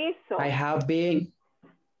 ¿Qué hizo? I have been...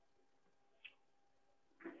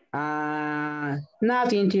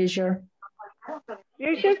 nothing, teacher.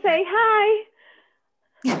 You should say hi.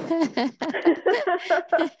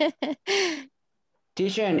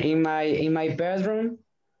 Teacher, in my bedroom,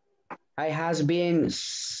 I has been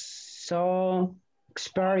so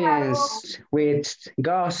experienced with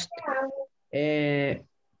ghost. No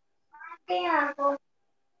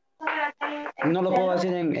lo puedo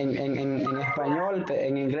decir en español,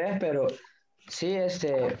 en inglés, pero sí,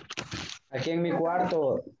 aquí en mi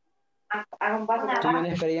cuarto tuve una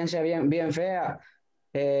experiencia bien fea.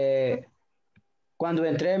 Cuando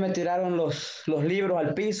entré me tiraron los libros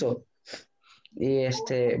al piso. Y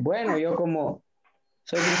bueno, yo como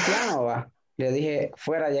soy cristiano, le dije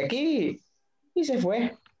fuera de aquí y se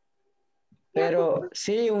fue. Pero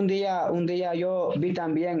sí, un día yo vi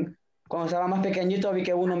también, cuando estaba más pequeñito, vi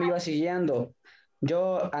que uno me iba siguiendo.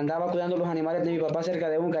 Yo andaba cuidando los animales de mi papá cerca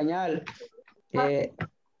de un cañal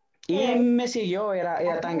y me siguió,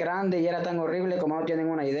 era tan grande y era tan horrible como no tienen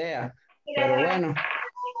una idea. Pero bueno,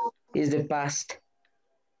 it's the past.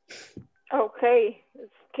 Okay,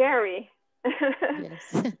 it's scary.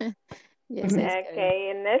 Yes. Yes,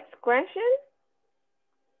 okay, next question.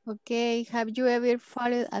 Okay, have you ever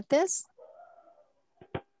followed a test?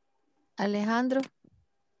 Alejandro?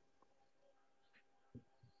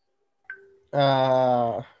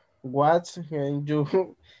 What's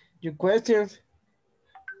your questions?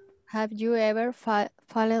 Have you ever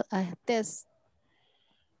followed a test?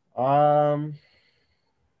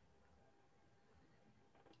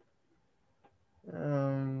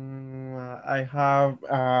 I have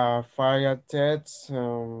fire tests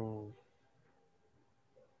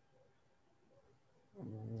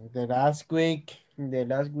the last weekend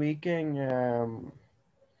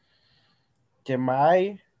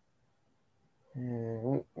my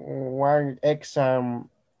one exam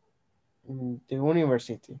in the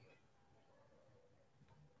university.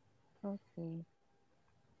 Okay.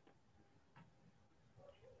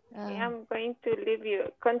 I'm going to leave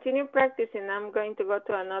you. Continue practicing. I'm going to go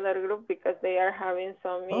to another group because they are having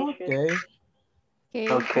some issues.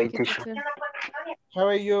 Okay, teacher.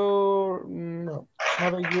 Have you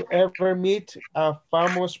ever met a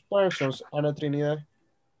famous person, Ana Trinidad?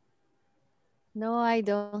 No, I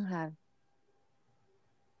don't have.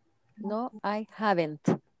 No, I haven't.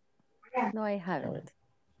 No, I haven't.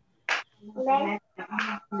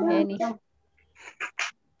 Any.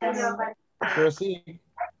 Proceed.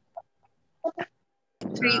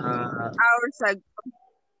 3 hours ago.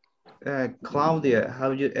 Claudia,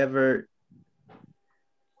 have you ever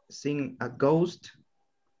seen a ghost?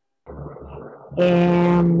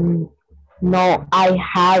 No, I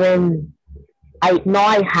haven't. I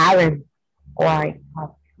haven't. Why?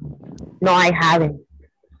 No, I haven't.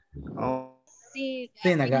 Oh. See,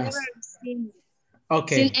 Seen a never ghost. seen,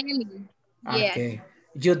 Okay. seen any. Yeah. Okay.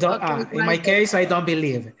 You don't. Okay, In my case, I don't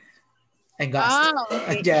believe in ghost.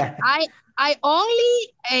 Okay. Yeah. I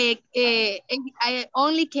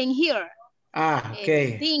only can hear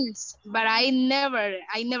Okay. things, but I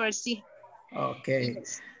never see. Okay.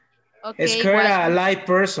 Yes. Okay. Scare a live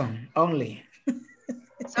person only.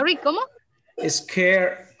 Sorry, ¿cómo?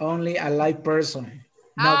 Scare only a live person.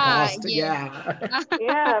 No ghost. Yeah.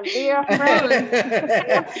 Yeah, be afraid.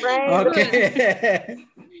 Be afraid. Okay.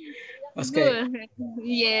 Okay. Good.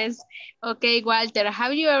 Yes. Okay, Walter,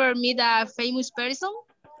 have you ever met a famous person?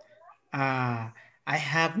 I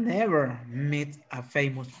have never met a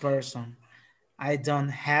famous person. I don't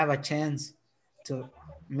have a chance to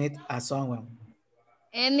meet someone.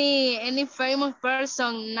 Any famous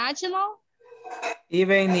person national?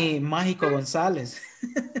 Even Mágico González.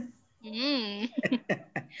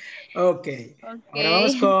 Okay. Ahora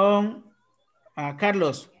vamos con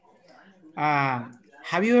Carlos.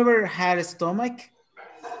 Have you ever had a stomach?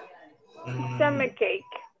 Stomachache.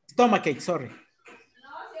 Stomachache, sorry.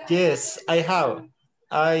 Yes, I have.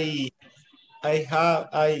 I have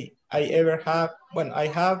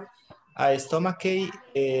a stomachache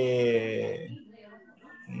en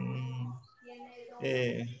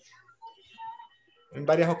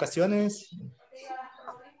varias ocasiones.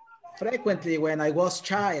 Frequently when I was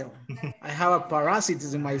child, I have a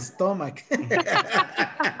parasites in my stomach.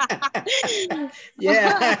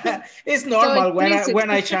 Yeah, it's normal So when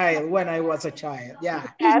explicit. when I was a child. Yeah.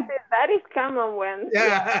 Yes, that is common when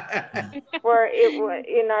Yeah.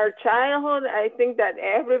 in our childhood. I think that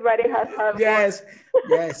everybody has had Yes,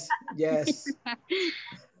 yes, yes.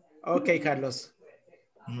 Okay, Carlos.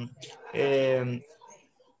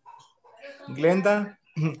 Glenda,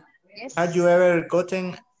 Yes. have you ever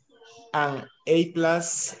gotten an A+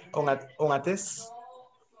 on a test?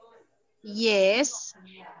 Yes.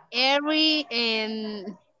 Every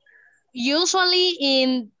usually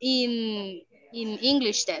in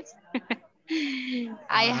English test.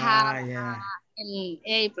 I have Yeah, an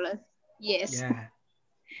A+. Yes. yeah.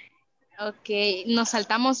 Okay, nos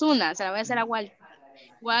saltamos una, se la voy a hacer a Walter.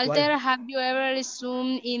 ¿Cuál? Walter, have you ever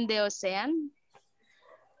swum in the ocean?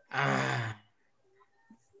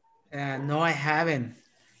 No, I haven't.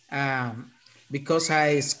 Because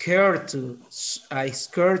I scared to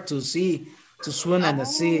see to swim in the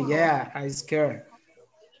sea. Yeah, I scared.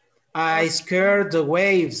 I scared the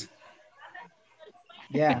waves.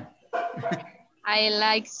 Yeah. I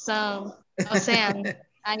like some ocean.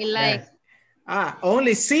 I like. Yeah.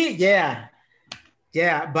 Only sea. Yeah.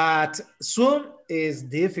 Yeah, but swim is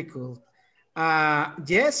difficult.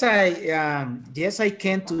 Yes, I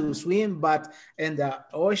can to swim, but in the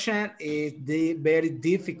ocean is very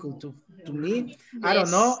difficult to me. I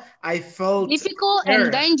don't know. Yes. I felt Difficult and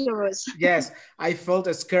scared. dangerous. Yes, I felt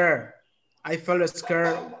scared. I felt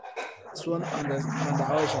scared swim on the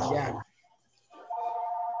ocean. Yeah.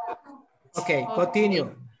 Okay,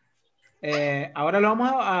 continue. Ahora lo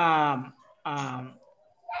vamos a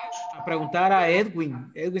preguntar a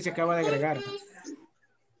Edwin. Edwin se acaba de agregar.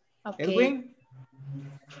 Okay. Edwin.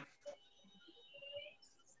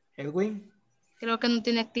 Edwin. Creo que no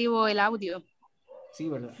tiene activo el audio. Sí,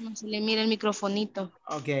 ¿verdad? No se le mira el microfonito.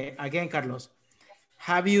 Okay, again, Carlos.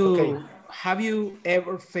 Have you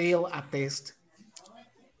ever failed a test?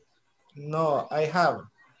 No, I have.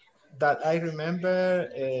 That I remember,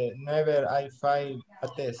 never I failed a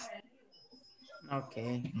test.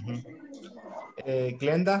 Okay.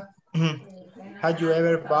 Glenda, have you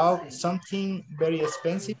ever bought something very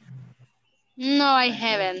expensive? No, I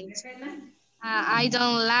haven't. I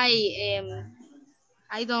don't like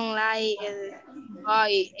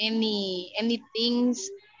buy any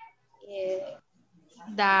things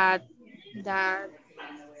that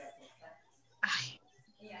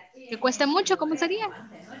que cueste mucho. ¿Cómo sería?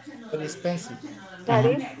 Very expensive. That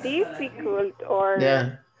is difficult or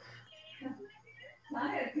Yeah.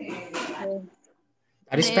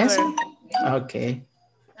 That is expensive? Okay.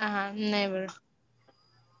 Never.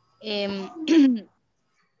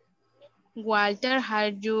 Walter,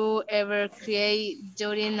 have you ever cried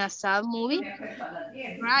during a sad movie?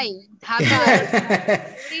 Cry.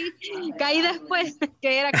 Caí después que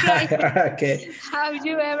era cry. Okay. Have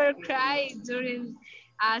you ever cried during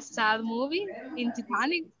a sad movie in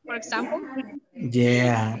Titanic, for example?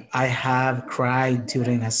 Yeah, I have cried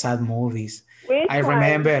during a sad movies. I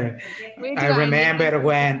remember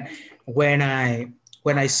when I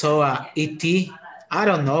saw E.T. I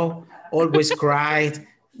don't know, always cried.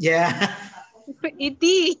 Yeah.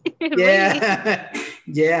 E.T. Yeah.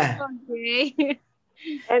 Yeah. Okay.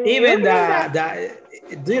 And even the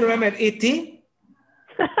do you remember E.T.?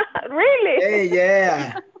 Really? Hey,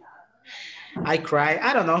 yeah. I cry.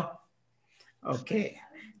 I don't know. Okay.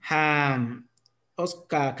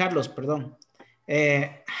 Oscar, Carlos, perdón.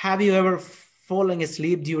 Have you ever fallen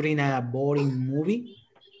asleep during a boring movie?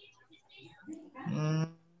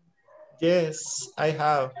 Yes, I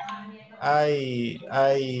have. I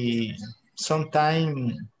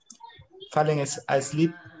sometimes falling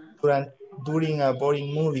asleep during a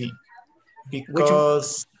boring movie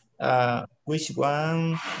because which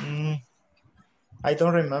one? I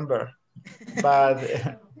don't remember, but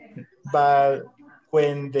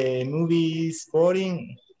when the movie is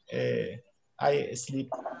boring, I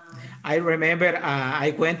sleep. I remember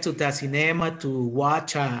I went to the cinema to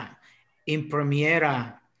watch in premiere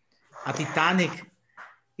a Titanic.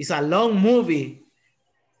 It's a long movie.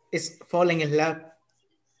 It's falling in love.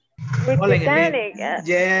 With Titanic?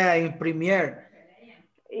 Yeah, in premiere.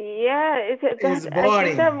 Yeah, it's boring. I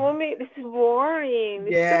think that movie is boring.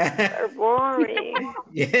 Yeah. It's boring.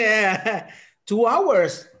 Yeah, 2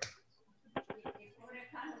 hours.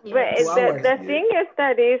 But the thing is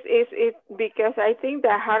that is because I think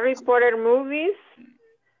the Harry Potter movies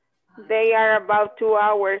They are about 2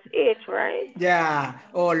 hours each, right? Yeah,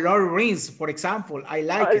 or Lord of the Rings, for example. I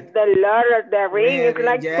like it. The Lord of the Rings is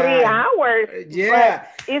like 3 hours. Yeah. But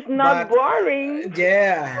it's not boring.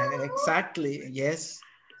 Yeah, exactly. Yes.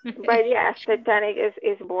 But yes, Titanic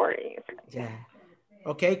is boring. Yeah.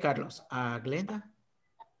 Okay, Carlos. Glenda?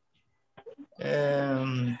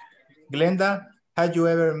 Glenda, have you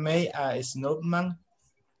ever made a snowman?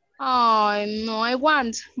 Oh, no, I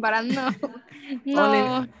want, but I'm not.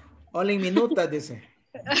 No. Only minuta, dice.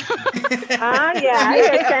 Yeah,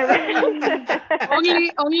 you can.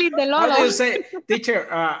 only the Lolo. How do you say, teacher,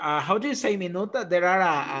 how do you say minuta? There are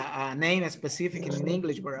a name specific in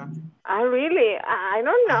English, bro. Really? I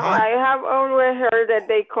don't know. I have always heard that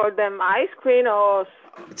they call them ice cream or...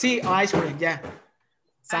 See, ice cream, yeah.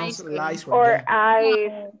 Sounds like ice cream. Or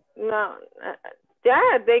ice, no.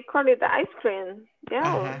 Yeah, they call it ice cream.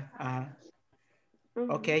 Yeah.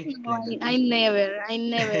 Okay. No, I never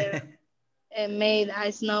made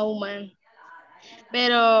a snowman.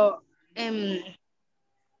 Pero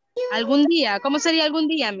algún día, ¿cómo sería algún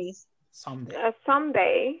día, Miss?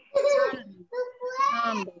 Someday.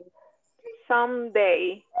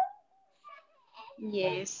 Someday.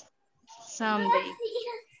 Yes, someday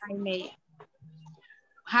I may.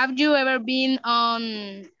 Have you ever been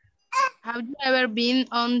on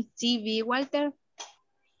TV, Walter?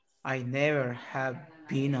 I never have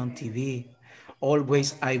been on TV.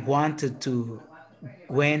 Always I wanted to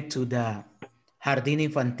went to the Jardín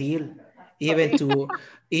Infantil, even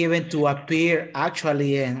to appear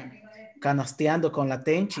actually in Canasteando con la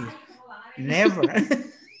Tenchi. Never.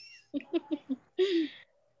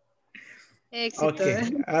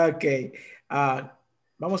 Okay.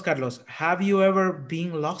 Vamos, Carlos. Have you ever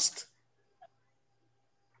been lost?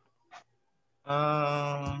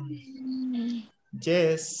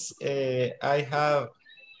 Yes, I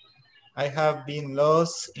have been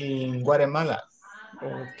lost in Guatemala.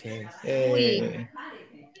 Okay.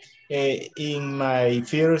 In my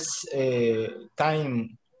first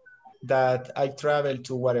time that I traveled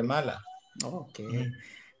to Guatemala. Okay.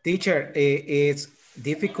 Teacher, it's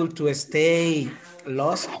difficult to stay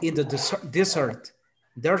lost in the desert.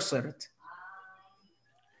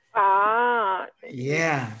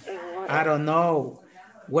 Yeah. I don't know.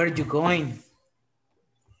 Where you going?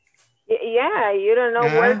 Yeah, you don't know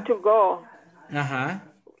where to go.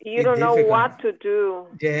 You don't know what to do.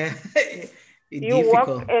 Yeah. You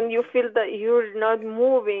walk and you feel that you're not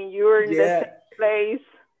moving. You're in the same place.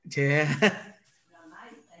 Yeah.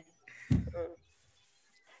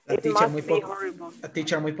 It must be horrible. A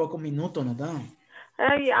teacher, muy pocos minutos nos dan.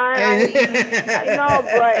 I know,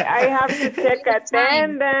 but I have to check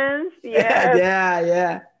attendance. Yes.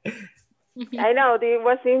 Yeah. I know, it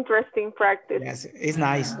was interesting practice. Yes, it's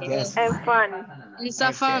nice. Yes. And fun. It's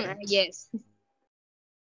so fun, yes.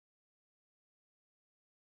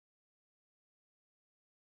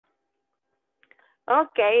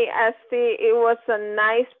 Okay, I see it was a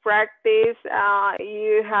nice practice.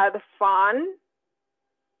 You had fun.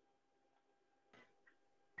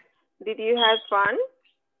 Did you have fun?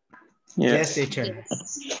 Yes, teacher.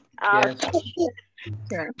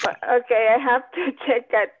 Okay, I have to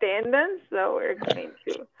check attendance, so we're going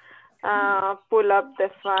to pull up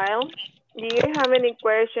the file. Do you have any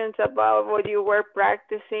questions about what you were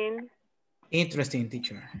practicing? Interesting,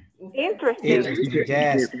 teacher. Interesting.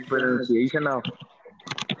 Yes. Pronunciation of.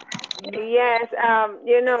 Yes,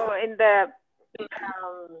 you know, in the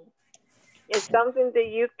it's something that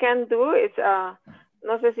you can do. It's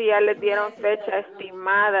no sé si ya les dieron fecha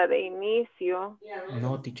estimada de inicio.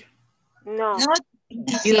 No, teacher. No.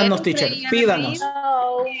 Pídanos, teacher. Pídanos.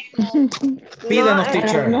 Pídanos,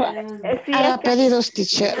 teacher. Haga pedidos,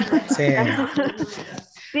 teacher. Sí.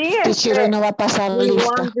 Sí, teacher no va a pasar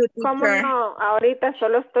lista. ¿Cómo no? Ahorita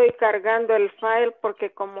solo estoy cargando el file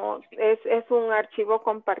porque como es un archivo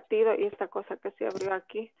compartido y esta cosa que se abrió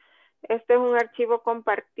aquí. Este es un archivo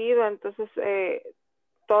compartido, entonces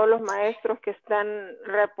todos los maestros que están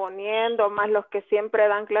reponiendo, más los que siempre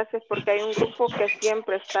dan clases, porque hay un grupo que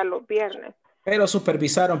siempre está los viernes. Pero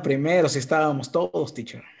supervisaron primero si estábamos todos,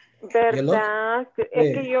 teacher. ¿Verdad?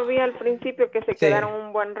 Es que yo vi al principio que se quedaron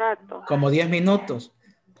un buen rato. Como 10 minutos.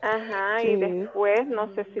 Ajá, y después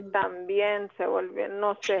no sé si también se volvió,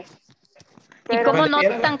 no sé. Pero, ¿y cómo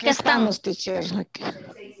notan que están?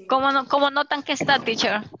 ¿Cómo notan que está,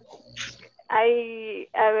 teacher? Hay,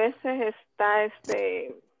 a veces está,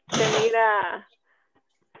 se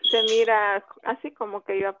mira así como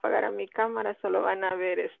que yo apagara mi cámara, solo van a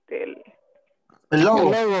ver el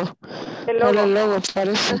logo. El logo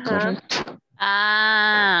parece correcto.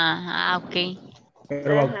 Ok.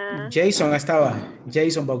 Pero Jason estaba,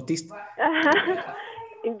 Jason Bautista.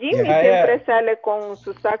 Jimmy siempre sale con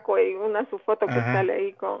su saco y su foto que sale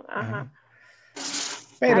ahí con... Ajá.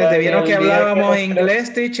 Pero te vieron que hablábamos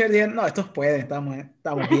inglés, teacher. Dijeron, no, estos pueden,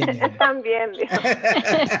 estamos bien. Están bien.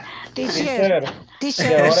 Teacher. Y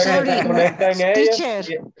ahora que se conectan ellos.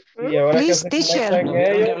 Y ahora que se conectan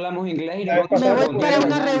ellos. Que hablamos inglés y me voy para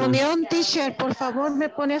una reunión, teacher. Por favor, me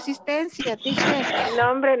pone asistencia, teacher.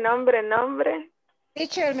 Nombre.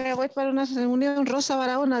 Teacher, me voy para una reunión. Rosa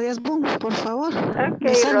Barahona, Díaz Boom, por favor. Ok,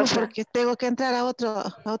 salgo Rosa. porque tengo que entrar a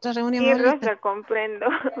otra reunión. Sí, Rosa, comprendo.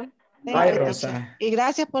 Bye, Rosa. Y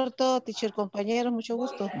gracias por todo, teacher, compañero. Mucho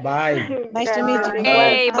gusto. Bye. Nice to meet you.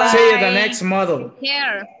 Hey, bye. See you the next model.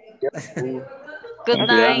 Here. Good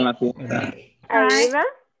night. Aida.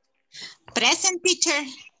 Present, teacher.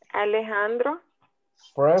 Alejandro.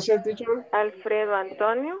 Present, teacher. Alfredo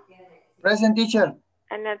Antonio. Present, teacher.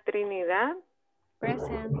 Ana Trinidad.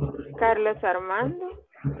 Present. Carlos Armando.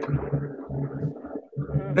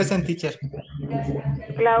 Present, teacher.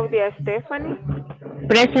 Claudia Stephanie.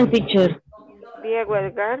 Present, teacher. Diego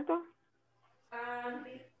Edgardo.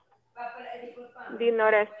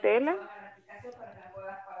 Dinora Estela.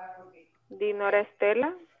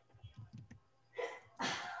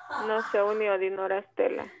 No se unió Dinora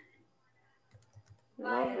Estela.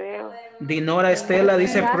 No veo. Dinora Estela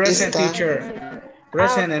dice present, teacher.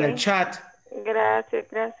 Present en el chat. Gracias.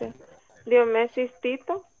 Diomesis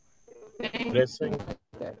Tito. Present.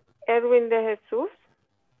 Edwin de Jesús.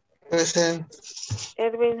 Present.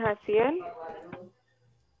 Edwin Jaciel.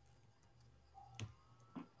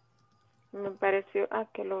 Me pareció,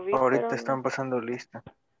 que lo vi. Ahorita pero están no. pasando lista.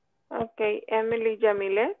 Ok, Emily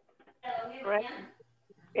Yamilet.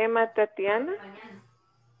 Emma Tatiana.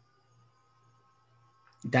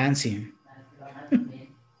 Dancing.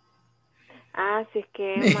 Sí, es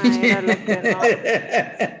que Emma era la que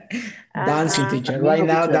no. Dancing, teacher. Right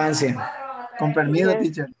now, dancing. Con permiso,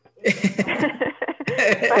 teacher.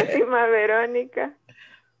 Fátima Verónica.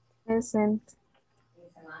 Present.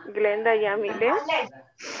 Glenda Yamilet.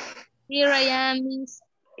 Here I am, Miss.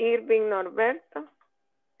 Irving Norberto.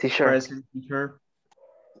 Teacher. Present, teacher.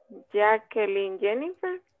 Jacqueline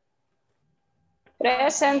Jennifer.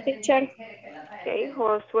 Present, teacher. Okay.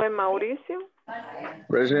 Josué Mauricio.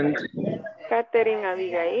 Present. Catherine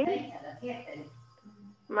Abigail.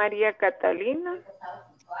 María Catalina.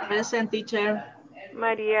 Present, teacher.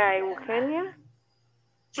 María Eugenia.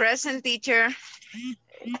 Present, teacher.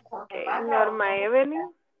 Okay. Norma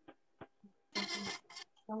Evelyn.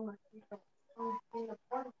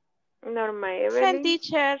 Present,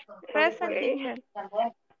 teacher. Present, teacher.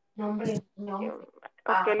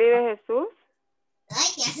 Ok, de Jesús.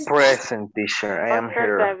 Present, teacher. I am Oscar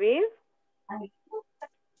here.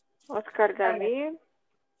 David.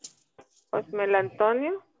 Osmel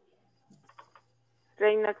Antonio.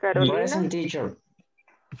 Reina Carolina. Present, teacher.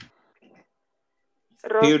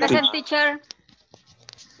 Rosa. Present, teacher.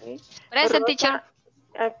 Present, Rosa. teacher.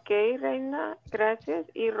 Ok, Reina, gracias.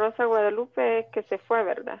 Y Rosa Guadalupe, que se fue,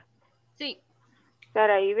 ¿verdad? Sí.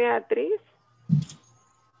 Saraí Beatriz.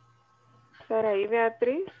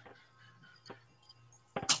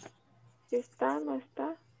 ¿Sí está? ¿No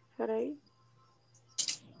está? Saraí.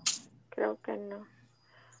 Creo que no.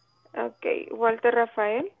 Ok, Walter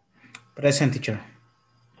Rafael. Present, teacher.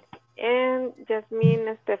 And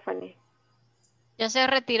Jasmine Stephanie. Ya se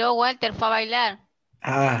retiró Walter, fue a bailar.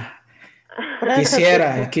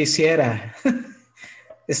 Quisiera.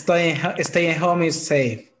 Stay at home is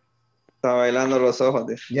safe. Está bailando los ojos.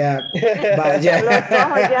 Ya. Los ojos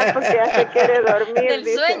ya porque ya se quiere dormir. Del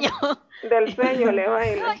sueño. Del sueño le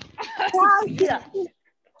baila.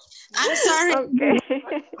 I'm sorry.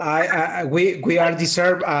 Okay. We are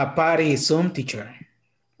deserve a party Zoom, teacher.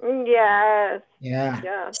 Yes. Yeah.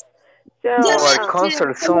 Yes. Our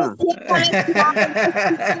concert Zoom.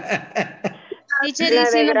 Teacher, y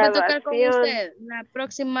si nos va a tocar con usted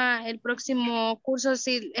el próximo curso,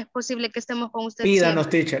 si es posible que estemos con usted. Pídanos,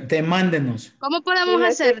 siempre. teacher, demándenos. ¿Cómo podemos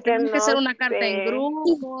hacer? ¿Tenemos que hacer una carta en grupo?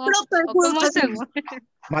 ¿O cómo hacemos?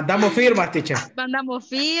 Mandamos firmas, teacher. Mandamos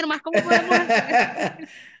firmas, ¿cómo podemos hacer?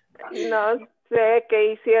 No sé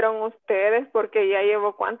qué hicieron ustedes, porque ya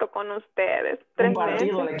llevo cuánto con ustedes. 3 meses,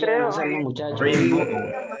 creo.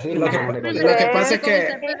 Lo que pasa es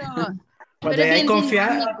que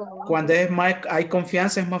cuando hay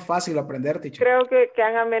confianza es más fácil aprender, teacher. Creo que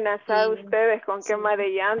han amenazado ustedes con quema de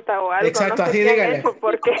llanta o algo. Exacto, no sé así dígale.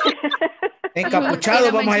 Porque...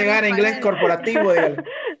 Encapuchados vamos a llegar a Inglés Corporativo, dígale.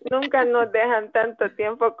 Nunca nos dejan tanto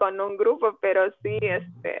tiempo con un grupo, pero sí,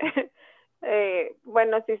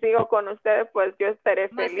 bueno, si sigo con ustedes, pues yo estaré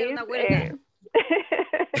feliz.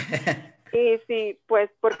 Y sí, pues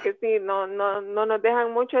porque sí, no nos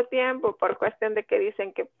dejan mucho tiempo por cuestión de que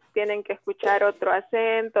dicen que tienen que escuchar otro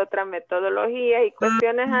acento, otra metodología y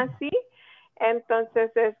cuestiones así.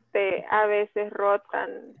 Entonces, a veces rotan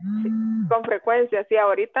con frecuencia. Sí,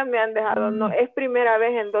 ahorita me han dejado, no, es primera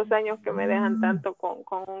vez en 2 años que me dejan tanto con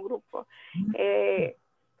un grupo.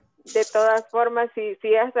 De todas formas, si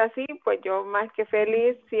es así, pues yo más que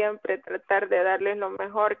feliz siempre tratar de darles lo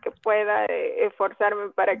mejor que pueda, esforzarme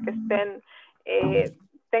para que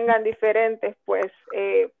tengan diferentes pues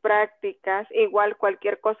prácticas, igual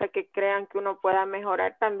cualquier cosa que crean que uno pueda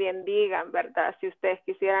mejorar también digan, ¿verdad? Si ustedes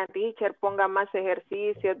quisieran, teacher, ponga más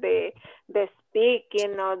ejercicios de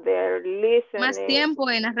speaking o de listening. Más tiempo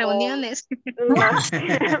en las reuniones. Más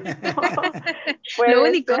tiempo. Lo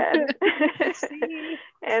único. Sí.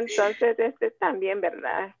 Entonces, también,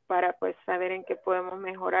 ¿verdad? Para pues saber en qué podemos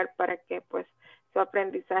mejorar para que pues su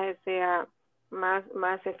aprendizaje sea más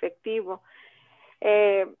efectivo.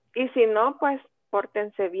 Y si no, pues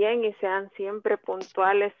pórtense bien y sean siempre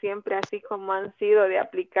puntuales, siempre así como han sido de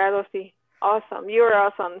aplicados y awesome. You're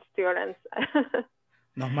awesome, students.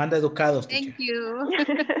 Nos manda educados. Thank you.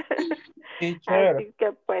 Así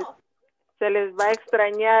que pues se les va a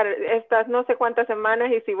extrañar estas no sé cuántas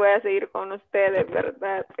semanas y si voy a seguir con ustedes,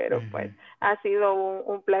 ¿verdad? Pero pues ha sido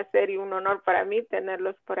un placer y un honor para mí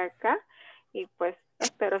tenerlos por acá y pues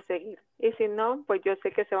espero seguir. Y si no, pues yo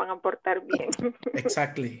sé que se van a portar bien.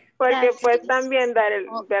 Exactly. Porque pues también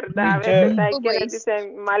verdad, a veces hay quienes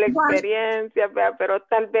dicen mala experiencia, ¿verdad? Pero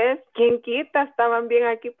tal vez, quien quita, estaban bien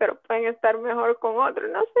aquí, pero pueden estar mejor con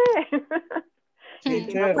otros, no sé.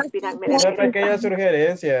 Teacher, una pequeña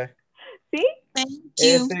sugerencia. ¿Sí?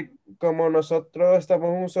 Como nosotros estamos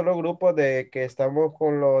en un solo grupo de que estamos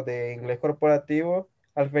con lo de inglés corporativo,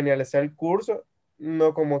 al finalizar el curso,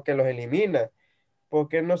 no como que los elimina.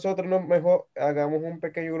 Porque nosotros mejor hagamos un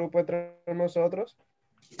pequeño grupo entre nosotros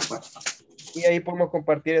y ahí podemos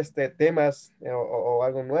compartir temas o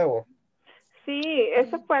algo nuevo. Sí,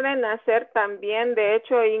 eso pueden hacer también. De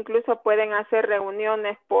hecho, incluso pueden hacer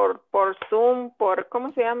reuniones por Zoom,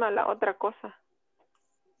 ¿cómo se llama la otra cosa?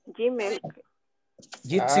 Gmail.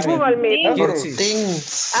 Google Meet.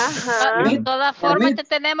 Ajá. De todas formas, ya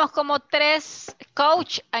tenemos como 3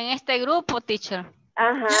 coach en este grupo, teacher.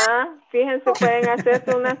 Ajá, fíjense, pueden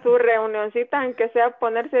hacerse su reunioncita, aunque sea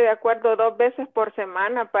ponerse de acuerdo 2 veces por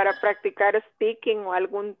semana para practicar speaking o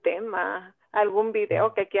algún tema, algún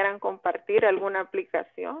video que quieran compartir, alguna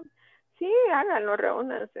aplicación. Sí, háganlo,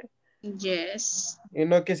 reúnanse. Yes. Y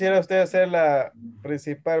no quisiera usted ser la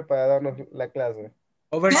principal para darnos la clase.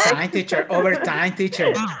 Overtime, teacher. Overtime,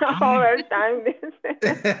 teacher. Overtime, dice.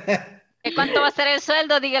 ¿Cuánto va a ser el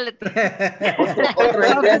sueldo? Dígale. Otro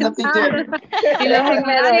ingreso, teacher.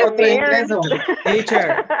 Otro ingreso.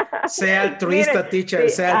 Teacher, sea altruista,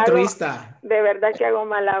 teacher, sea altruista. De verdad que hago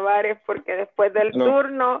malabares porque después del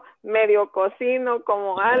turno medio cocino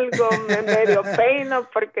como algo, medio peino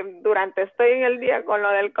porque estoy en el día con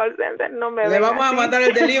lo del call center, no me Le vamos a mandar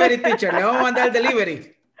el delivery, teacher, le vamos a mandar el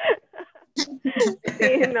delivery.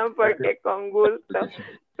 Sí, no, porque con gusto,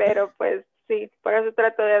 pero pues sí, por eso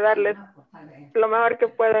trato de darles lo mejor que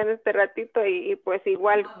puedo en este ratito y pues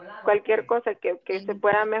igual cualquier cosa que se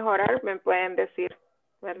pueda mejorar me pueden decir,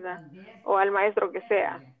 ¿verdad? O al maestro que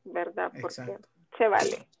sea, ¿verdad? Porque se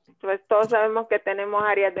vale. Pues todos sabemos que tenemos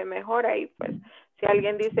áreas de mejora y pues si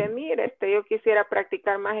alguien dice, mire, yo quisiera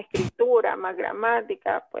practicar más escritura, más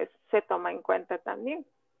gramática, pues se toma en cuenta también.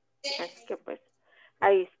 Así que pues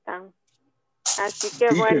ahí están. Así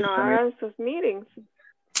que bueno, hagan sus meetings.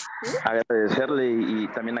 Agradecerle y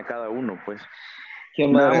también a cada uno, pues.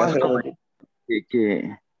 ¿Quién nada más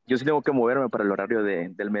que yo sí tengo que moverme para el horario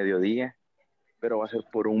del mediodía, pero va a ser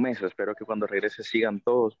por un mes. Espero que cuando regrese sigan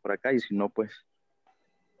todos por acá y si no, pues.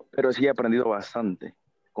 Pero sí he aprendido bastante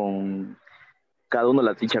con cada uno,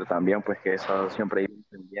 la teacher también, pues que ha estado siempre ahí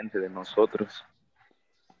pendiente de nosotros.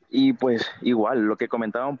 Y pues igual, lo que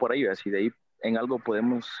comentaban por ahí, si de ahí en algo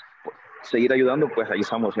podemos seguir ayudando, pues ahí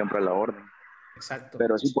estamos siempre a la orden. Exacto.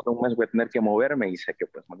 Pero sí, por un mes voy a tener que moverme y sé que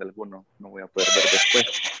pues más de alguno no voy a poder ver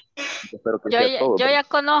después. Espero que sea todo. Yo ya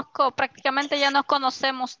conozco, prácticamente ya nos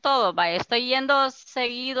conocemos todos, vaya. Estoy yendo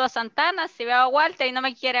seguido a Santana, si veo a Walter y no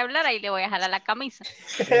me quiere hablar, ahí le voy a jalar la camisa.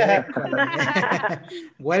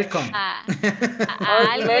 Welcome.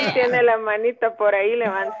 Osmel tiene la manita por ahí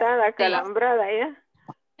levantada, calambrada ya.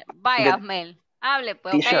 Vaya, Osmel. Hable,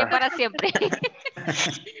 pues, calle para siempre.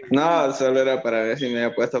 No, solo era para ver si me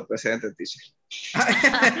había puesto presente, teacher.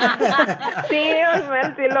 Sí,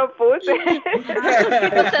 Osmel, sí lo puse.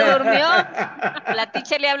 Se durmió. La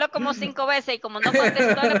teacher le habló como 5 veces y como no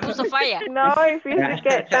contestó le puso falla. No, y fíjese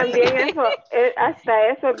que también eso, hasta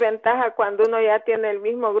eso es ventaja cuando uno ya tiene el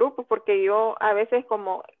mismo grupo, porque yo a veces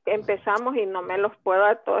como empezamos y no me los puedo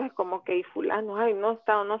a todos, es como que y fulano, ay, no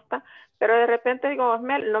está o no está. Pero de repente digo,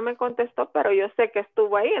 Osmel, no me contestó, pero yo sé que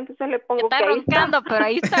estuvo ahí, entonces le pongo está que ahí roncando, está. Pero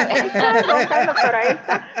ahí está. Está roncando, pero ahí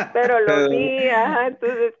está. Pero lo vi, ajá,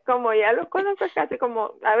 entonces como ya lo conozco, casi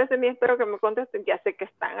como a veces ni espero que me contesten, ya sé que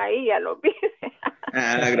están ahí, ya lo vi.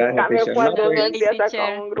 Gracias, Cambio teacher. cuando No, uno pues, empieza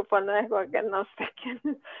con un grupo nuevo que no sé quién.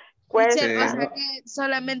 Teacher, Cuesta. o sea que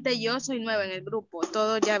solamente yo soy nueva en el grupo,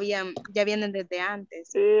 todos ya vienen desde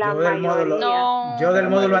antes. La mayoría. Yo del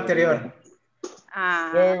módulo anterior.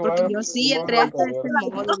 Ah, porque yo sí entré hasta este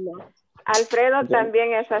módulo. Alfredo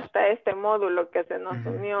también es hasta este módulo que se nos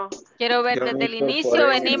unió. Quiero ver, desde el inicio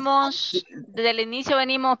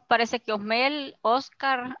venimos, parece que Osmel,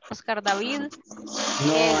 Oscar David,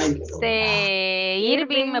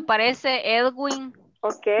 Irving, me parece, Edwin,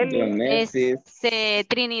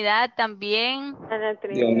 Trinidad también.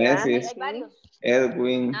 Diomesis,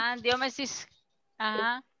 Edwin. Diomesis,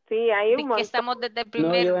 ajá. Sí, hay un montón. Que estamos desde el No,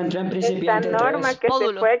 primer. yo entré en Esta principiante Norma 3. que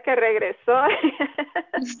se fue, que regresó.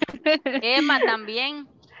 Emma también.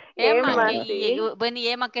 Bueno, ¿y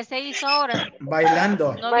Emma qué se hizo ahora?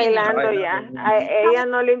 Bailando. No Bailando ya. A ella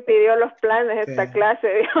no le impidió los planes esta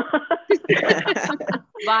clase.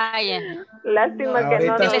 Vaya. Lástima que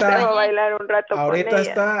no nos dejó bailar un rato con ella.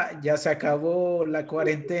 Ahorita ya se acabó la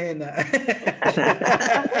cuarentena.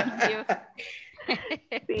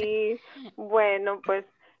 Sí, bueno, pues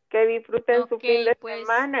que disfruten su fin de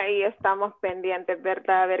semana y estamos pendientes,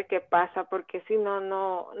 ¿verdad? A ver qué pasa, porque si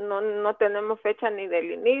no tenemos fecha ni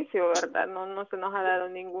del inicio, ¿verdad? No se nos ha dado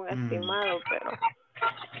ningún estimado, pero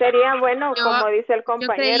sería bueno, como dice el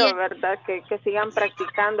compañero, ¿verdad? Que sigan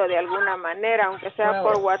practicando de alguna manera, aunque sea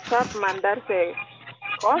por WhatsApp, mandarse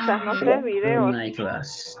cosas, no sé, videos.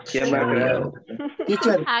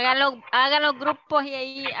 Hagan los grupos y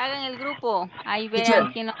ahí hagan el grupo. Ahí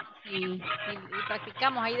vean quién y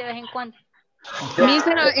practicamos ahí de vez en cuando.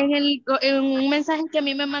 Pero en un mensaje que a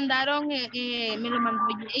mí me mandaron, me lo mandó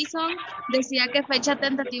Jason, decía que fecha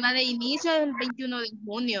tentativa de inicio es el 21 de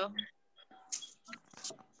junio.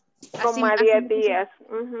 Como a 10 días.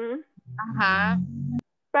 Ajá.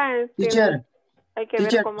 Teacher, hay que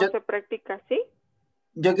ver cómo se practica, ¿sí?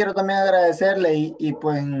 Yo quiero también agradecerle y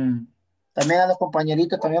pues también a los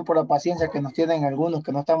compañeritos también por la paciencia que nos tienen algunos,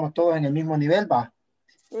 que no estamos todos en el mismo nivel, va.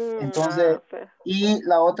 Entonces, y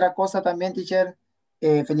la otra cosa también, teacher,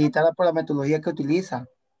 felicitarla por la metodología que utiliza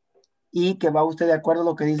y que va usted de acuerdo a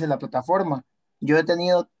lo que dice la plataforma. Yo he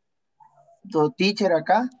tenido dos teacher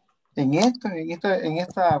acá en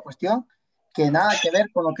esta cuestión que nada que ver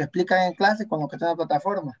con lo que explican en clase con lo que está en la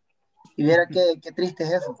plataforma. Y viera qué triste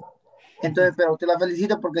es eso. Entonces, pero te la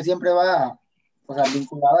felicito porque siempre va, o sea,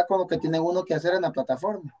 vinculada con lo que tiene uno que hacer en la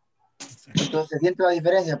plataforma. Entonces, se siente la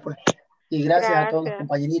diferencia, pues. Y gracias a todos los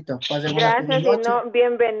compañeritos. Pasen una feliz noche.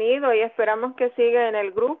 Bienvenido y esperamos que siga en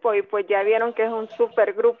el grupo. Y pues ya vieron que es un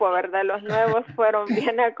súper grupo, ¿verdad? Los nuevos fueron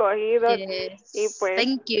bien acogidos. Y pues,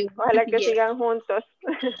 ojalá que sigan juntos.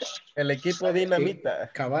 El equipo es dinamita.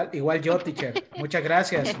 Cabal, igual yo, teacher. Muchas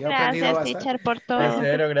gracias. Yo he aprendido bastante. Teacher, por todo.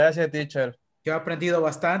 Gracias, teacher. Yo he aprendido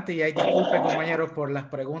bastante y ahí disculpen, compañeros, por las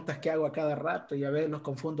preguntas que hago a cada rato y a veces los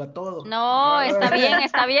confundo a todos. No, está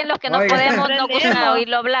bien. Los que no podemos, nos gusta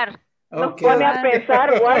oírlo hablar. Nos pone a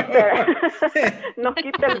pensar, Walter. Nos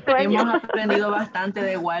quita el sueño. Hemos aprendido bastante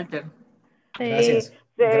de Walter. Sí,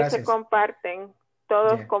 se comparten.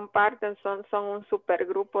 Todos comparten, son un super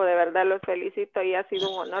grupo, de verdad los felicito y ha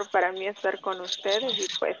sido un honor para mí estar con ustedes y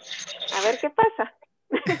pues a ver qué pasa.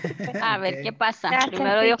 A ver qué pasa.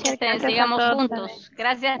 Primero Dios que sigamos juntos.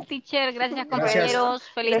 Gracias, teacher. Gracias, compañeros.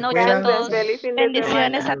 Feliz noche a todos.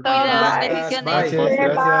 Bendiciones a todos. Bendiciones.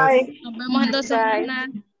 Bye. Nos vemos en 2 semanas.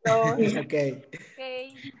 Okay.